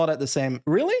to me is not at the same...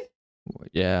 Really?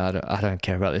 Yeah, I don't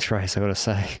care about this race, I gotta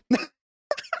say.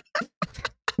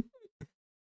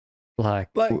 like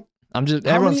I'm just...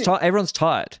 Everyone's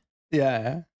tired.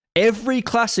 Yeah. Every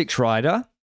classics rider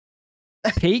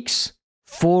peaks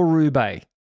for Roubaix.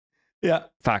 Yeah.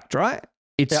 Fact, right?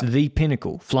 It's the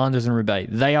pinnacle. Flanders and Roubaix.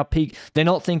 They are peak. They're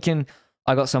not thinking,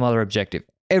 I got some other objective.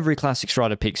 Every classics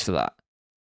rider peaks for that.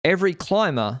 Every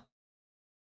climber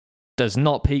does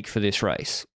not peak for this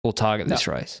race or target this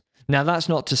race. Now, that's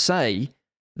not to say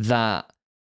that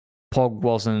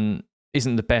Pog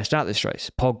isn't the best at this race.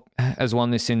 Pog has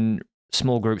won this in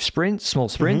small sprints.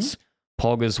 Mm-hmm.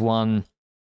 Pog has won...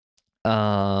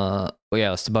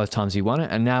 that's both times he won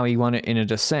it, and now he won it in a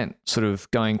descent, sort of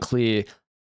going clear.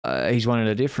 He's won it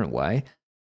a different way.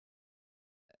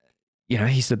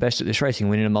 He's the best at this race. He can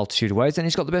win in a multitude of ways, and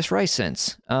he's got the best race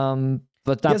sense.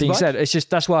 But that being said, it's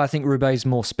just that's why I think Roubaix is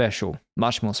more special,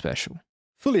 much more special.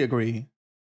 Fully agree.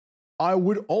 I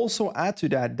would also add to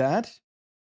that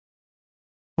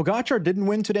Pogačar didn't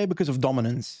win today because of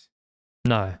dominance.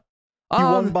 No, he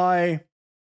won by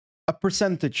a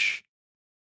percentage.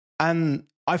 And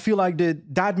I feel like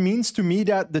that means to me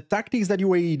that the tactics that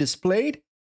UAE displayed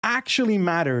actually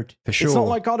mattered. For sure. It's not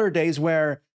like other days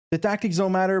where the tactics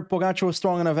don't matter, Pogačar was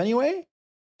strong enough anyway.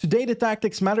 Today the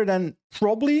tactics mattered and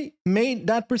probably made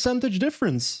that percentage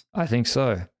difference. I think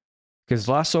so. Because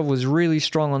Vlasov was really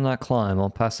strong on that climb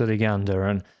on Paso de Ganda,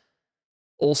 and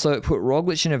also it put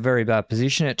Roglic in a very bad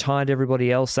position. It tired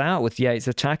everybody else out with Yates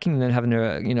attacking and then having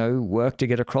to, work to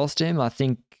get across to him. I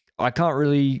think I can't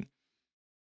really...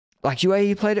 Like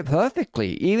UAE played it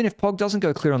perfectly. Even if Pog doesn't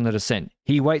go clear on the descent,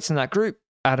 he waits in that group.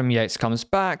 Adam Yates comes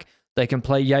back. They can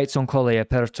play Yates on Collier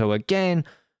Aperto again.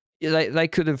 they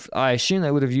could have. I assume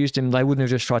they would have used him. They wouldn't have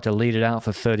just tried to lead it out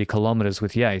for 30 kilometers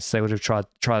with Yates. They would have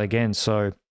tried again.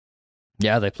 So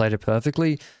yeah, they played it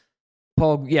perfectly.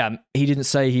 Pog, yeah, he didn't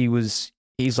say he was.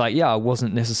 He's like, yeah, I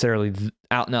wasn't necessarily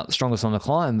out and out the strongest on the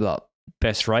climb, but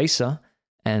best racer.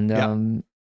 And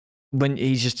when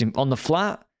he's just on the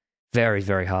flat, very,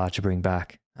 very hard to bring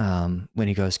back when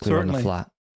he goes clear on the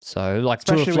flat. So like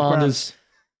Especially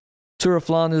Tour of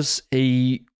Flanders,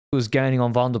 he was gaining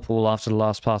on Van der Poel after the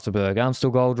last Paterberg.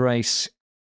 Amstel Gold Race,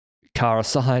 car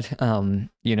aside,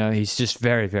 he's just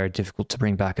very, very difficult to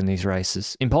bring back in these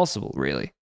races. Impossible,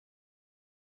 really.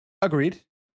 Agreed.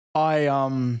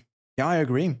 I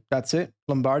agree. That's it.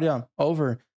 Lombardia,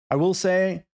 over. I will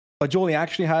say, Bajoli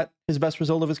actually had his best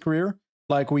result of his career.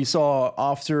 Like we saw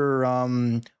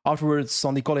afterwards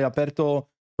on the Colle Aperto,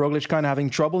 Roglic kind of having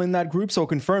trouble in that group, so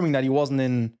confirming that he wasn't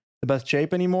in the best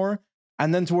shape anymore.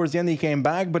 And then towards the end, he came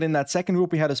back. But in that second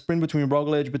group, we had a sprint between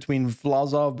Roglic, between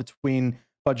Vlasov, between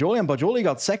Bajoli, and Bajoli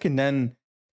got second. And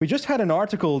we just had an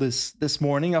article this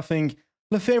morning. I think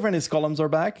Lefebvre and his columns are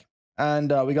back.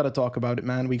 And we got to talk about it,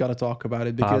 man. We got to talk about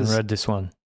it because... I haven't read this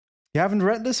one. You haven't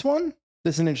read this one?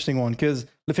 This is an interesting one because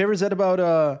Lefebvre said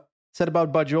about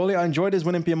Bajoli, I enjoyed his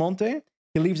win in Piemonte.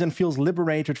 He leaves and feels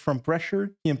liberated from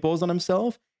pressure he imposed on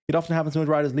himself. It often happens when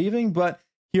riders leaving, but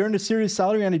he earned a serious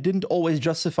salary and he didn't always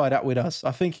justify that with us.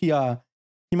 I think he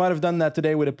might have done that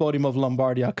today with a podium of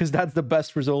Lombardia because that's the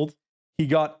best result he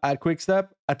got at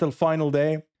Quickstep at the final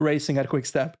day racing at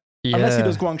Quickstep. Yeah. Unless he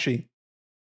does Guangxi.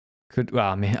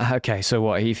 Okay, so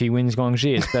what? If he wins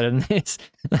Guangxi, it's better than this.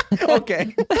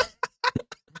 Okay.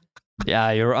 Yeah,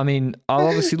 I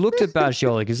obviously looked at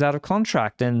Bajoli. He's out of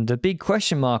contract, and the big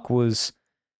question mark was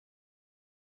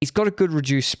he's got a good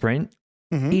reduced sprint.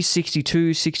 Mm-hmm. He's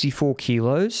 62, 64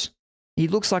 kilos. He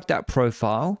looks like that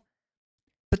profile,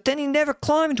 but then he never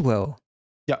climbed well.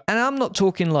 Yeah. And I'm not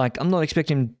talking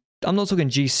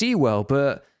GC well,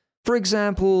 but for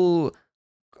example,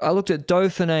 I looked at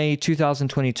Dauphiné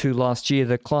 2022 last year,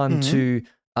 the climb to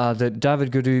that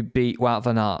David Gaudu beat Wout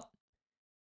van Aert.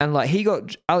 And like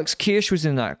Alex Kirsch was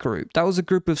in that group. That was a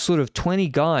group of sort of 20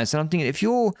 guys. And I'm thinking, if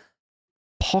you're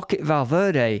Pocket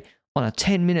Valverde on a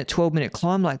 10-minute, 12-minute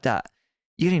climb like that,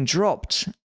 you're getting dropped.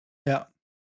 Yeah.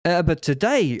 But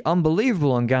today,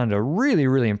 unbelievable on Gander. Really,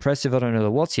 really impressive. I don't know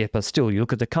the what's yet, but still, you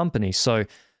look at the company. So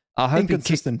I hope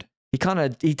inconsistent.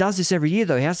 He does this every year,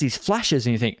 though. He has these flashes,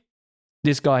 and you think,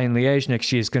 this guy in Liège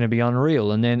next year is going to be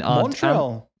unreal. And then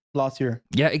Montreal last year.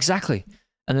 Yeah, exactly.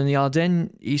 And then the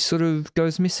Ardennes, he sort of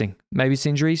goes missing. Maybe it's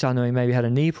injuries. I know he maybe had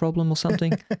a knee problem or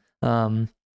something.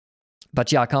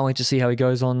 But yeah, I can't wait to see how he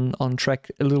goes on Trek,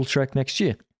 a little Trek next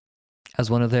year as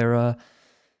one of their,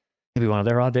 maybe one of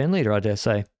their Ardennes leader, I dare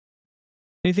say.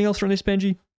 Anything else from this,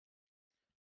 Benji?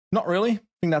 Not really.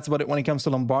 I think that's about it when it comes to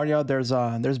Lombardia.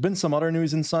 There's been some other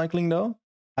news in cycling though,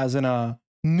 as in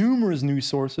numerous news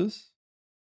sources.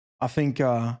 I think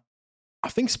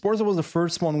Sporza was the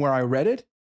first one where I read it.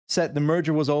 Said the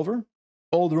merger was over.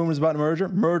 All the rumors about the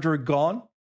merger gone.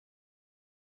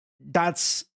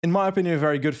 That's, in my opinion, a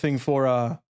very good thing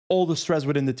for all the stress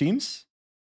within the teams.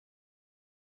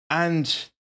 And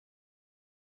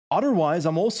otherwise,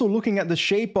 I'm also looking at the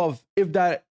shape of if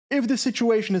the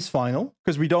situation is final,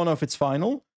 because we don't know if it's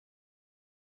final,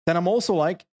 then I'm also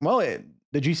like, well,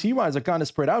 the GC riders are kind of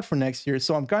spread out for next year,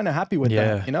 so I'm kind of happy with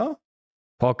that, you know?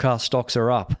 Podcast stocks are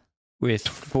up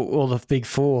with all the big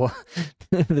four,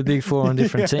 the big four on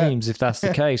different teams, if that's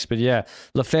the case. But yeah,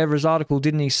 Lefebvre's article,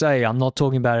 didn't he say, I'm not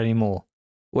talking about it anymore?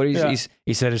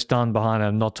 He said it's done behind it.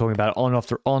 I'm not talking about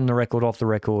it on the record, off the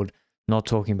record, not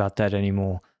talking about that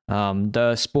anymore.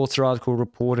 The Sportster article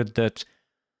reported that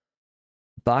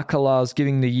Bacala's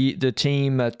giving the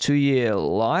team a 2-year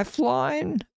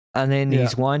lifeline, and then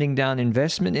he's winding down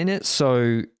investment in it.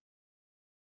 So,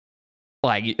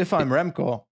 like, if I'm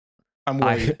Remco, I'm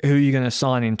worried. Who are you going to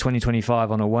sign in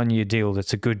 2025 on a 1-year deal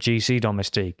that's a good GC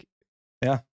domestique?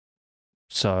 Yeah.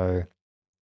 So,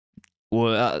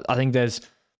 well, I think there's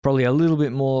probably a little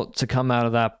bit more to come out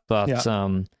of that, but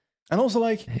and also,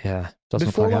 like,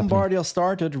 before Lombardia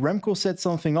started, Remco said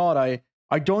something odd.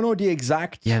 I don't know the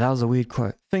exact that was a weird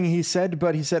quote thing he said,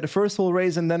 but he said, first we'll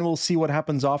race and then we'll see what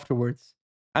happens afterwards.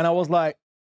 And I was like,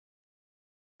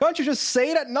 can't you just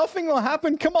say that nothing will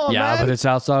happen? Come on, man. Yeah, but it's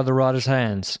outside of the rider's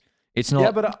hands. It's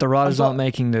not, but the riders aren't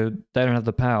making they don't have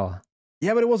the power.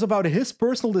 Yeah, but it was about his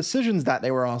personal decisions that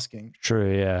they were asking.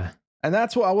 True, yeah. And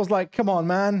that's what I was like, come on,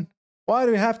 man. Why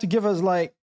do you have to give us,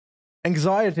 like,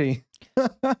 anxiety?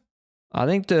 I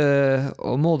think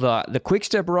the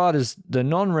Quick-Step riders, the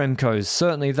non-Remcos,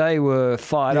 certainly they were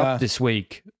fired up this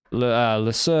week.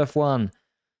 Le Cerf won.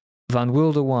 Van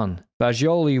Wilder won,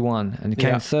 Baggioli won, and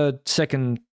came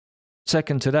second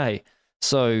today.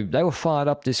 So they were fired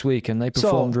up this week and they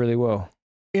performed really well.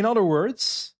 In other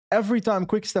words, every time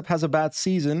Quickstep has a bad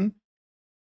season,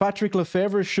 Patrick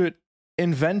Lefevre should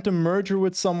invent a merger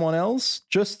with someone else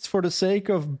just for the sake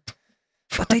of.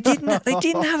 But they didn't. They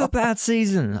didn't have a bad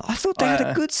season. I thought they had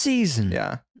a good season.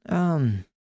 Yeah. Quite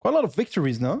a lot of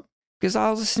victories, no? Because I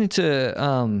was listening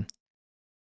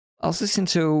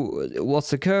to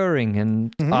what's occurring,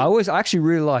 and I actually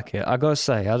really like it. I gotta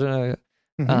say, I don't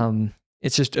know.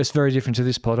 It's very different to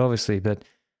this pod, obviously, but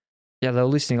yeah, they were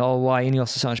listening. Oh, why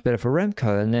Ineos is so much better for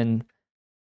Remco, and then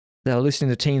they were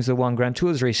listening to teams that won Grand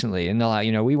Tours recently, and they're like,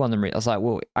 we won them. I was like,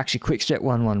 well, actually, Quickstep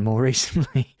won one more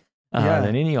recently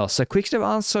than Ineos. So Quickstep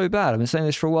aren't so bad. I've been saying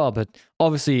this for a while, but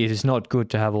obviously it is not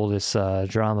good to have all this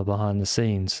drama behind the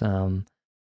scenes. So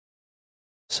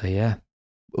yeah,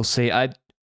 we'll see. I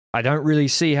don't really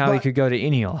see how he could go to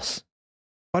Ineos.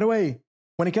 By the way,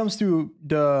 when it comes to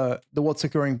the What's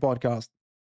Occurring podcast,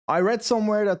 I read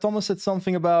somewhere that Thomas said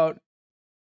something about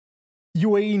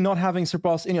UAE not having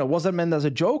surpassed Ineos. Was that meant as a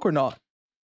joke or not?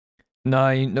 No,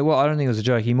 well, I don't think it was a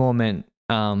joke. He more meant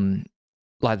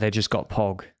like they just got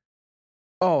Pog.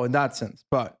 Oh, in that sense.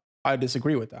 But I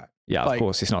disagree with that. Yeah, of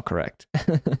course, it's not correct.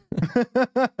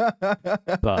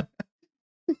 But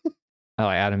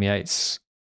Adam Yates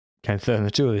came third in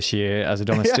the Tour this year as a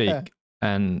domestique,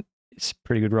 and it's a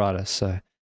pretty good rider. So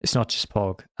it's not just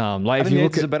Pog. If you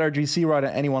look at a better GC rider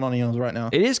than anyone on Ineos right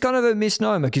now. It is kind of a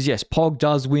misnomer because yes, Pog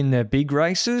does win their big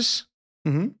races,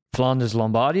 Flanders,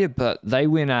 Lombardia, but they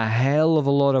win a hell of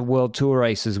a lot of World Tour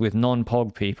races with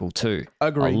non-Pog people too.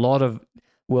 Agreed. A lot of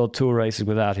World Tour races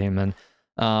without him, and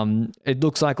it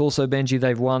looks like also Benji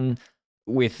they've won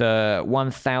with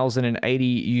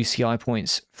 1,080 UCI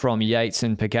points from Yates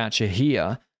and Pogačar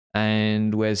here.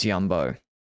 And where's Jumbo?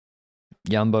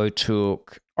 Jumbo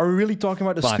took. Are we really talking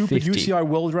about the stupid UCI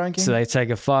world ranking? So they take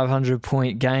a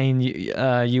 500-point gain.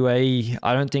 UAE.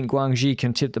 I don't think Guangxi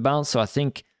can tip the balance. So I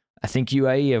think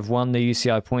UAE have won the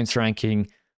UCI points ranking,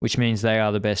 which means they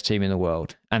are the best team in the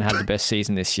world and had the best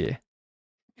season this year.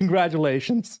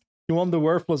 Congratulations! You won the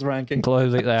worthless ranking.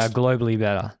 Globally, they are globally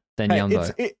better than Jumbo.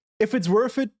 If it's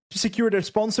worth it to secure their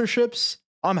sponsorships,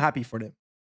 I'm happy for them.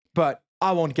 But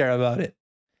I won't care about it.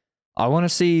 I want to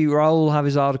see Raul have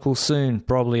his article soon,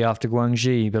 probably after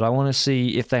Guangxi, but I want to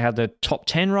see if they had the top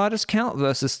 10 riders count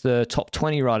versus the top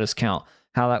 20 riders count,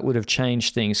 how that would have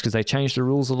changed things, because they changed the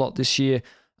rules a lot this year.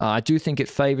 I do think it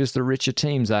favors the richer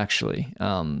teams, actually,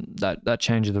 that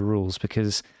change of the rules,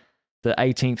 because the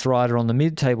 18th rider on the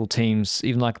mid-table teams,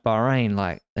 even like Bahrain,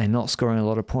 like they're not scoring a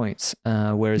lot of points,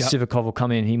 whereas Sivakov will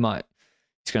come in, he's going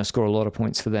to score a lot of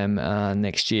points for them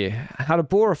next year. How did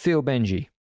Bora feel, Benji?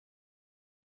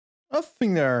 I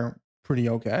think they're pretty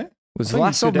okay. Was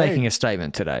Vlasov making a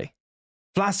statement today?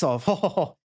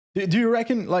 Vlasov, do you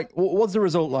reckon, what's the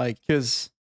result like? Because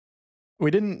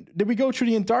did we go through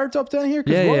the entire top 10 here?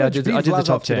 Yeah, I did the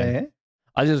top 10. Today, eh?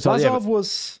 I did the top 10. Vlasov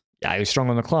was... Yeah, he was strong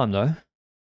on the climb, though.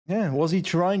 Yeah, was he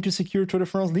trying to secure Tour de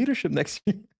France leadership next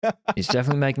year? He's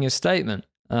definitely making a statement.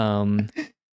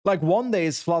 One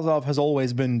days, Vlasov has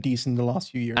always been decent the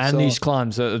last few years. And these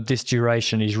climbs at this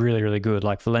duration, he's really, really good.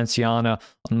 Like Valenciana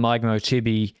on Magmo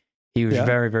Tibi, he was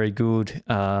very, very good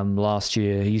last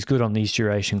year. He's good on these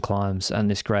duration climbs and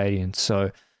this gradient.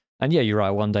 So, and yeah, you're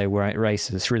right. One day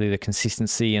races, it's really the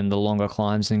consistency and the longer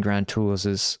climbs in Grand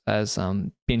Tours has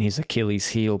been his Achilles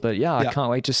heel. But yeah, I can't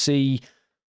wait to see.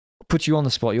 Put you on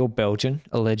the spot. You're Belgian,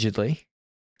 allegedly.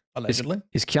 Allegedly.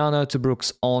 Is Keanu to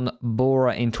Brooks on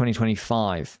Bora in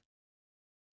 2025?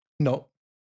 No.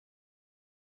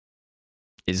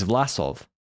 Is Vlasov?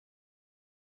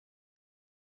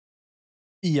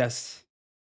 Yes.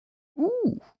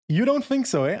 Ooh. You don't think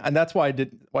so, eh? And that's why I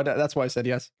did. That's why I said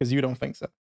yes, because you don't think so.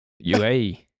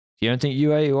 UAE. You don't think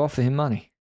UAE will offer him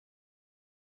money?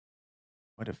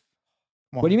 What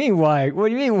do you mean why? What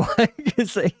do you mean why?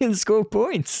 Because they can score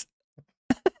points.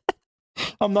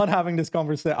 I'm not having this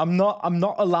conversation. I'm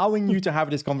not allowing you to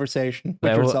have this conversation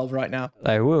with yourself right now.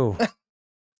 They will.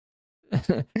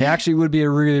 He actually would be a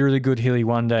really, really good hilly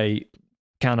one day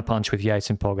counterpunch with Yates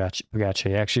and Pogačar.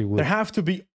 He actually would. There have to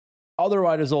be other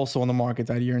riders also on the market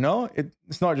that year, no?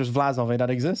 It's not just Vlasov that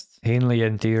exists. Hindley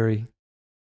in theory.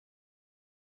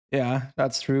 Yeah,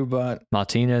 that's true, but...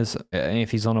 Martinez,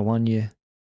 if he's on a 1 year.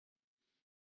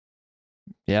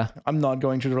 Yeah. I'm not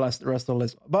going through the rest of the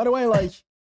list. By the way,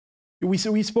 we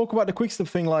spoke about the Quickstep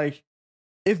thing,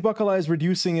 if Bacala is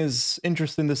reducing his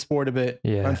interest in the sport a bit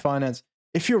and finance,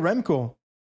 if you're Remco,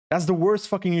 that's the worst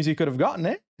fucking news you could have gotten,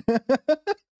 eh?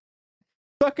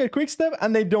 Fuck at Quickstep,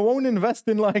 and they don't invest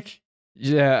in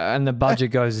Yeah, and the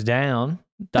budget goes down.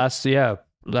 That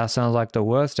sounds like the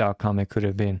worst outcome it could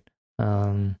have been.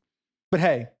 But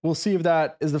hey, we'll see if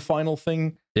that is the final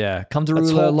thing. Yeah, come to Let's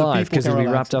Ruler hope the Live people because can it'll be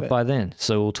relax wrapped a up bit. by then.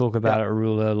 So we'll talk about it at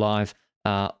Ruler Live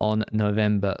on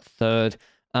November 3rd,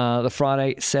 the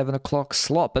Friday 7 o'clock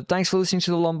slot. But thanks for listening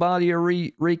to the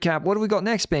Lombardia recap. What do we got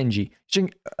next, Benji?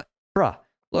 Bruh,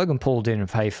 Logan Paul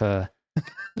didn't pay for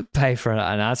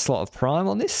an ad slot of Prime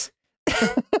on this.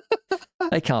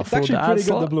 They can't afford It's actually the ad pretty good,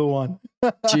 slot. the blue one.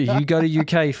 Gee, you go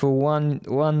to UK for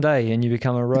one day and you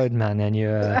become a roadman and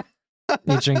you're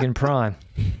drinking Prime.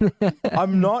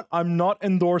 I'm not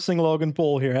endorsing Logan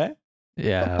Paul here, eh?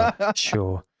 Yeah,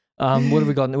 sure. What have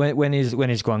we got? When is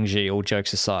Guangxi? All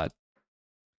jokes aside,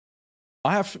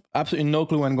 I have absolutely no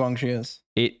clue when Guangxi is.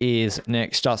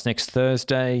 it starts next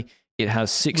Thursday. It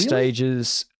has 6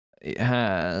 stages. It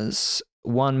has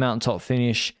 1 mountaintop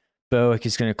finish. Berwick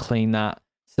is going to clean that.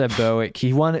 Seb Berwick,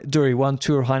 he won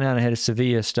Tour of Hainan ahead of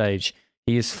Sevilla stage.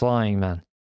 He is flying, man.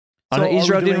 I know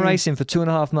Israel didn't race him for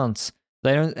 2.5 months.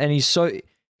 They don't, and he's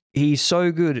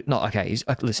so good. Not okay. He's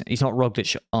not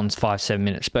Roglic on 5-7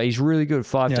 minutes, but he's really good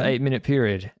 5 to 8 minute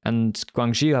period. And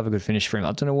Guangxi will have a good finish for him.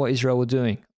 I don't know what Israel were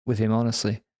doing with him,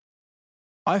 honestly.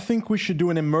 I think we should do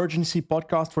an emergency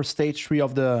podcast for stage 3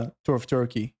 of the Tour of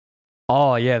Turkey.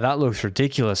 Oh yeah, that looks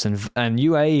ridiculous. And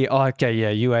UAE,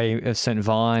 UAE have sent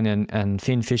Vine and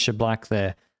Finn Fisher Black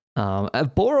there.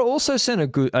 Bora also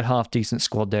sent a half decent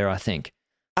squad there, I think.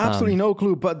 Absolutely no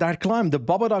clue, but that climb, the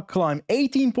Babadak climb,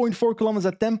 18.4 kilometers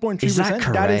at 10.3%. Is that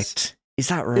correct? Is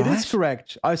that right? It is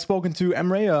correct. I've spoken to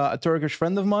Emre, a Turkish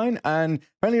friend of mine, and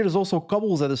apparently there's also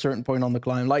cobbles at a certain point on the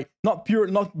climb. Like, not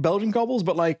Belgian cobbles,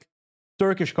 but like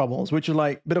Turkish cobbles, which are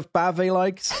like a bit of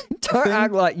pave-like. Don't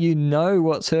act like you know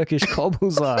what Turkish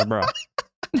cobbles are, bro.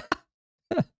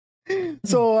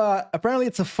 So apparently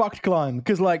it's a fucked climb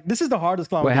because like this is the hardest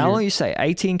climb. Wait, how long you say?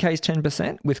 18K is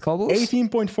 10% with cobbles?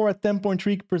 18.4 at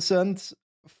 10.3%,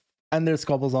 and there's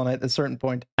cobbles on it at a certain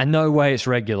point. And no way it's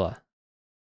regular.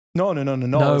 No. No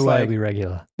it's way like, it'll be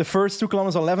regular. The first 2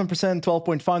 kilometers are 11%,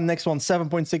 12.5. Next one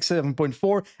 7.6,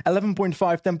 7.4,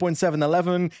 11.5, 10.7,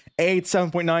 11, 8,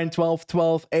 7.9, 12,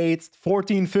 12, 8,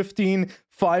 14, 15,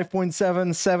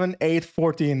 5.7, 7, 8,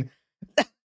 14.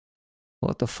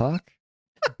 What the fuck?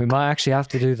 We might actually have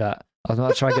to do that. I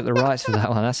might try to get the rights for that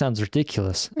one. That sounds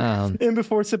ridiculous. In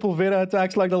before Sepulveda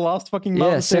attacks like the last fucking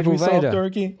mountain stage we saw of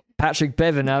Turkey. Patrick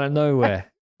Bevan out of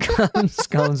nowhere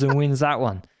comes and wins that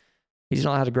one. He's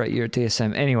not had a great year at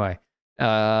TSM. Anyway,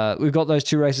 we've got those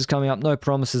 2 races coming up. No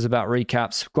promises about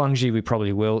recaps. Guangxi we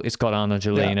probably will. It's got Arnaud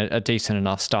Jalin, a decent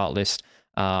enough start list,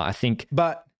 I think.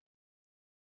 But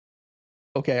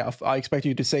okay, I expect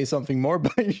you to say something more,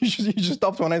 but you just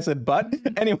stopped when I said but.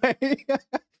 Anyway,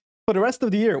 for the rest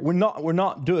of the year, we're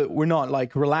not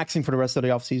like relaxing for the rest of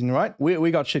the off season, right?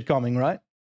 We got shit coming, right?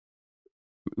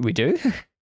 We do?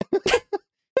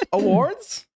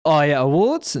 Awards? Oh yeah,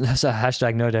 awards. That's a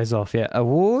hashtag no days off. Yeah,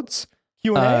 awards.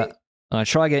 Q&A. I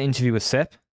try to get an interview with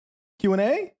Sepp.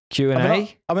 Q&A.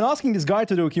 Q&A. I've been asking this guy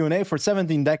to do a Q&A for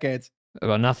 17 decades. I've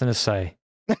got nothing to say.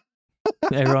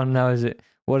 Everyone knows it.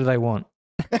 What do they want?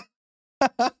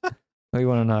 What do you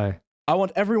want to know? I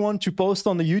want everyone to post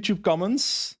on the YouTube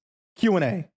comments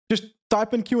Q&A. Just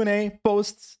type in Q&A,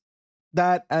 post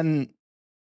that, and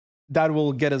that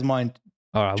will get his mind.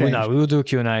 All right, we will do a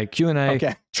Q&A. Q&A.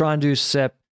 Okay. Try and do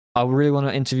Sepp. I really want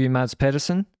to interview Mads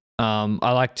Pedersen.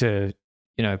 I like to,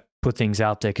 put things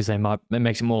out there because it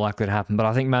makes it more likely to happen. But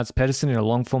I think Mads Pedersen in a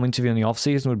long form interview in the off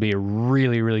season would be a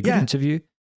really, really good interview.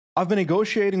 I've been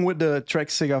negotiating with the Trek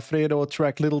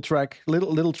Segafredo, Little Trek.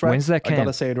 When's that camp? I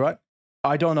gotta say it right.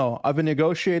 I don't know. I've been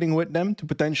negotiating with them to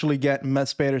potentially get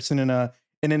Mads Pedersen in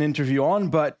an interview on,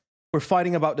 but we're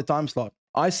fighting about the time slot.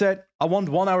 I said I want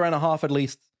 1 hour and a half at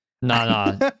least.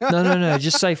 No.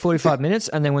 Just say 45 minutes,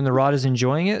 and then when the rider's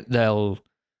enjoying it, they'll.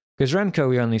 Because Remco,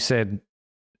 we only said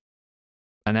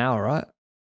an hour, right?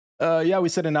 Yeah, we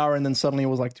said an hour, and then suddenly it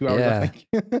was like 2 hours. Yeah. I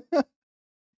think.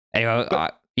 Anyway,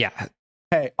 yeah.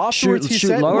 Hey, afterwards he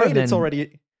said, lower, "Wait, it's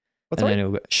already." And then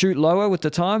he'll shoot lower with the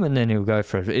time, and then he'll go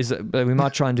for it. But we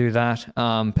might try and do that.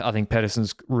 I think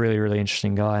Pedersen's really, really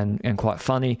interesting guy and quite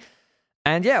funny.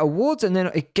 And yeah, awards, and then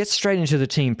it gets straight into the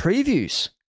team previews.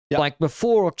 Yep. Like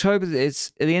before October,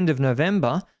 it's at the end of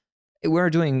November. We're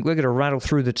going to rattle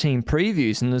through the team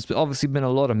previews, and there's obviously been a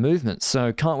lot of movement.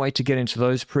 So can't wait to get into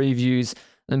those previews.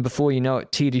 And before you know it,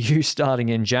 TDU starting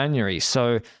in January.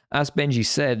 So as Benji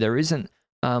said, there isn't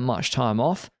much time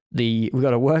off. I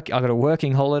got a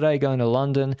working holiday going to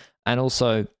London, and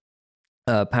also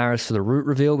Paris for the route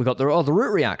reveal. We got the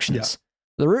route reactions.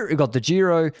 Yeah. We got the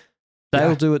Giro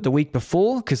They'll do it the week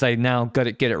before because they now got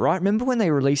to get it right. Remember when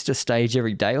they released a stage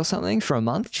every day or something for a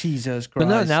month? Jesus Christ.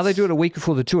 But no, now they do it a week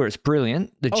before the tour. It's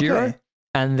brilliant. The Giro. Okay.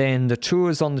 And then the tour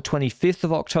is on the 25th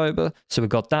of October. So we've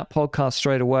got that podcast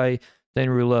straight away. Then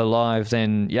Rouleur Live.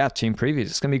 Then, Team Previews.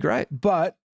 It's going to be great.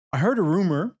 But I heard a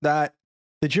rumor that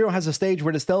the Giro has a stage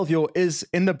where the Stelvio is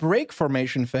in the break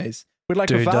formation phase with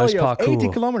like a valley of 80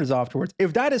 kilometers afterwards.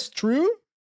 If that is true,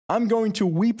 I'm going to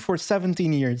weep for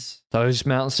 17 years. Those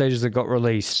mountain stages that got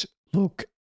released look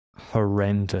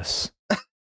horrendous.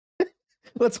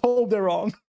 Let's hope they're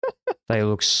wrong. They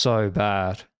look so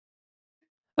bad.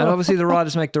 And obviously the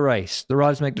riders make the race. The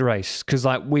riders make the race. Because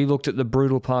like we looked at the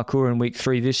brutal parkour in week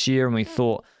 3 this year and we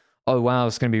thought, oh wow,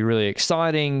 it's going to be really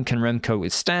exciting. Can Remco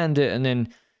withstand it? And then,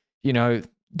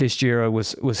 this Giro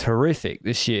was horrific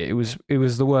this year. It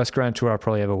was the worst Grand Tour I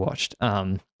probably ever watched.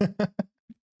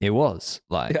 It was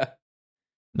like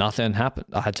nothing happened.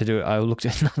 I had to do it. I looked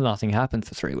at nothing happened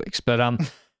for 3 weeks. But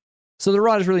so the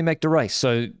riders really make the race.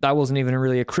 So that wasn't even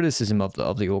really a criticism of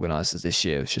the organizers this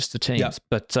year. It's just the teams. Yeah.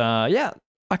 But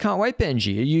I can't wait,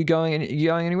 Benji. Are you going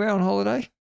anywhere on holiday?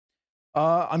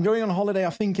 I'm going on holiday. I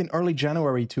think in early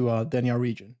January to Denia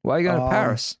region. Why are you going to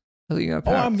Paris? I think you're going to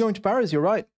Paris. Oh, I'm going to Paris. You're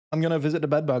right. I'm going to visit the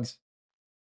bedbugs.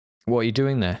 What are you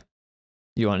doing there?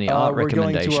 You want any art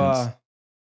recommendations?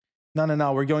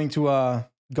 No. We're going to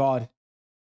God.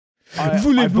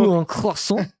 Voulez-vous un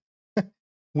croissant?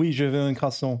 Oui, je veux un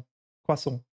croissant.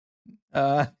 Croissant.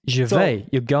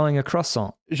 You're going a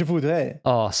croissant. Je voudrais.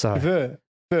 Oh, sorry.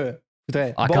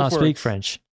 Voudrais. I can't speak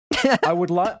French. I would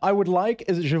like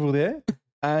is je voudrais,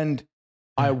 and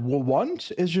I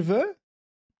want is je veux.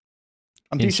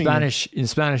 In Spanish,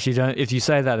 you don't. If you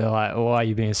say that, they're like, "Oh, why are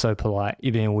you being so polite?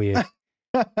 You're being weird."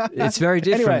 It's very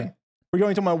different. Anyway, we're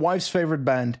going to my wife's favorite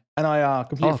band, and I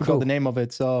completely forgot the name of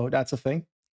it, so that's a thing.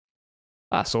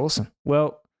 That's awesome.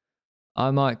 Well,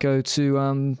 I might go to I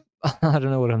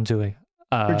don't know what I'm doing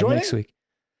next week.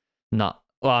 No.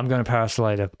 Well, I'm going to Paris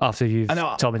later after you've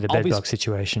told me the bedbug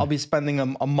situation. I'll be spending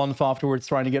a month afterwards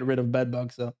trying to get rid of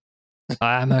bedbugs. So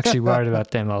I am actually worried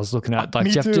about them. I was looking at do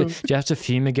you have to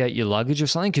fumigate your luggage or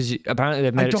something? Because apparently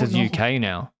they've made it to the UK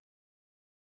now.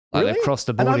 Like really? They've crossed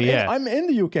the border. I'm in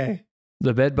the UK.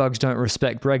 The bedbugs don't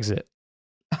respect Brexit.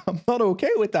 I'm not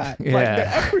okay with that. Yeah. Like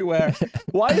they're everywhere.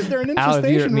 Why is there an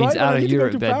infestation right now? Out of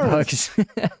Europe bedbugs.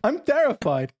 I'm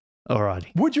terrified.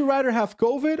 Alrighty. Would you rather have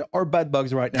COVID or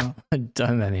bedbugs right now?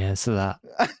 Don't let me answer that.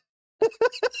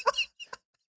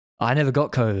 I never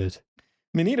got COVID.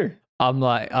 Me neither. I'm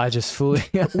like, I just fully...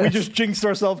 we just jinxed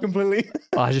ourselves completely.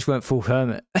 I just went full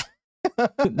hermit.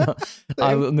 No,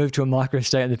 I moved to a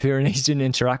microstate in the Pyrenees, didn't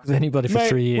interact with anybody for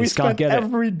 3 years. We spent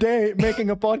every day making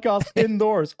a podcast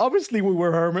indoors. Obviously, we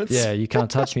were hermits. Yeah, you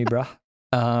can't touch me, bruh.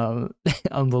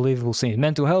 Unbelievable scene.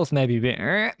 Mental health, maybe a bit.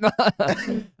 No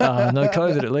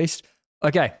COVID, at least.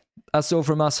 Okay, that's all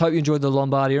from us. Hope you enjoyed the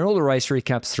Lombardia and all the race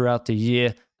recaps throughout the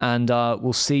year. And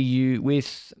we'll see you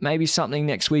with maybe something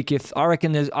next week. If I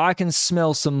reckon I can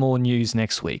smell some more news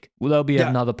next week. Well, there'll be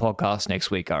another podcast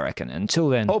next week, I reckon. Until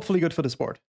then, hopefully good for the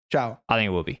sport. Ciao. I think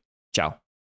it will be. Ciao.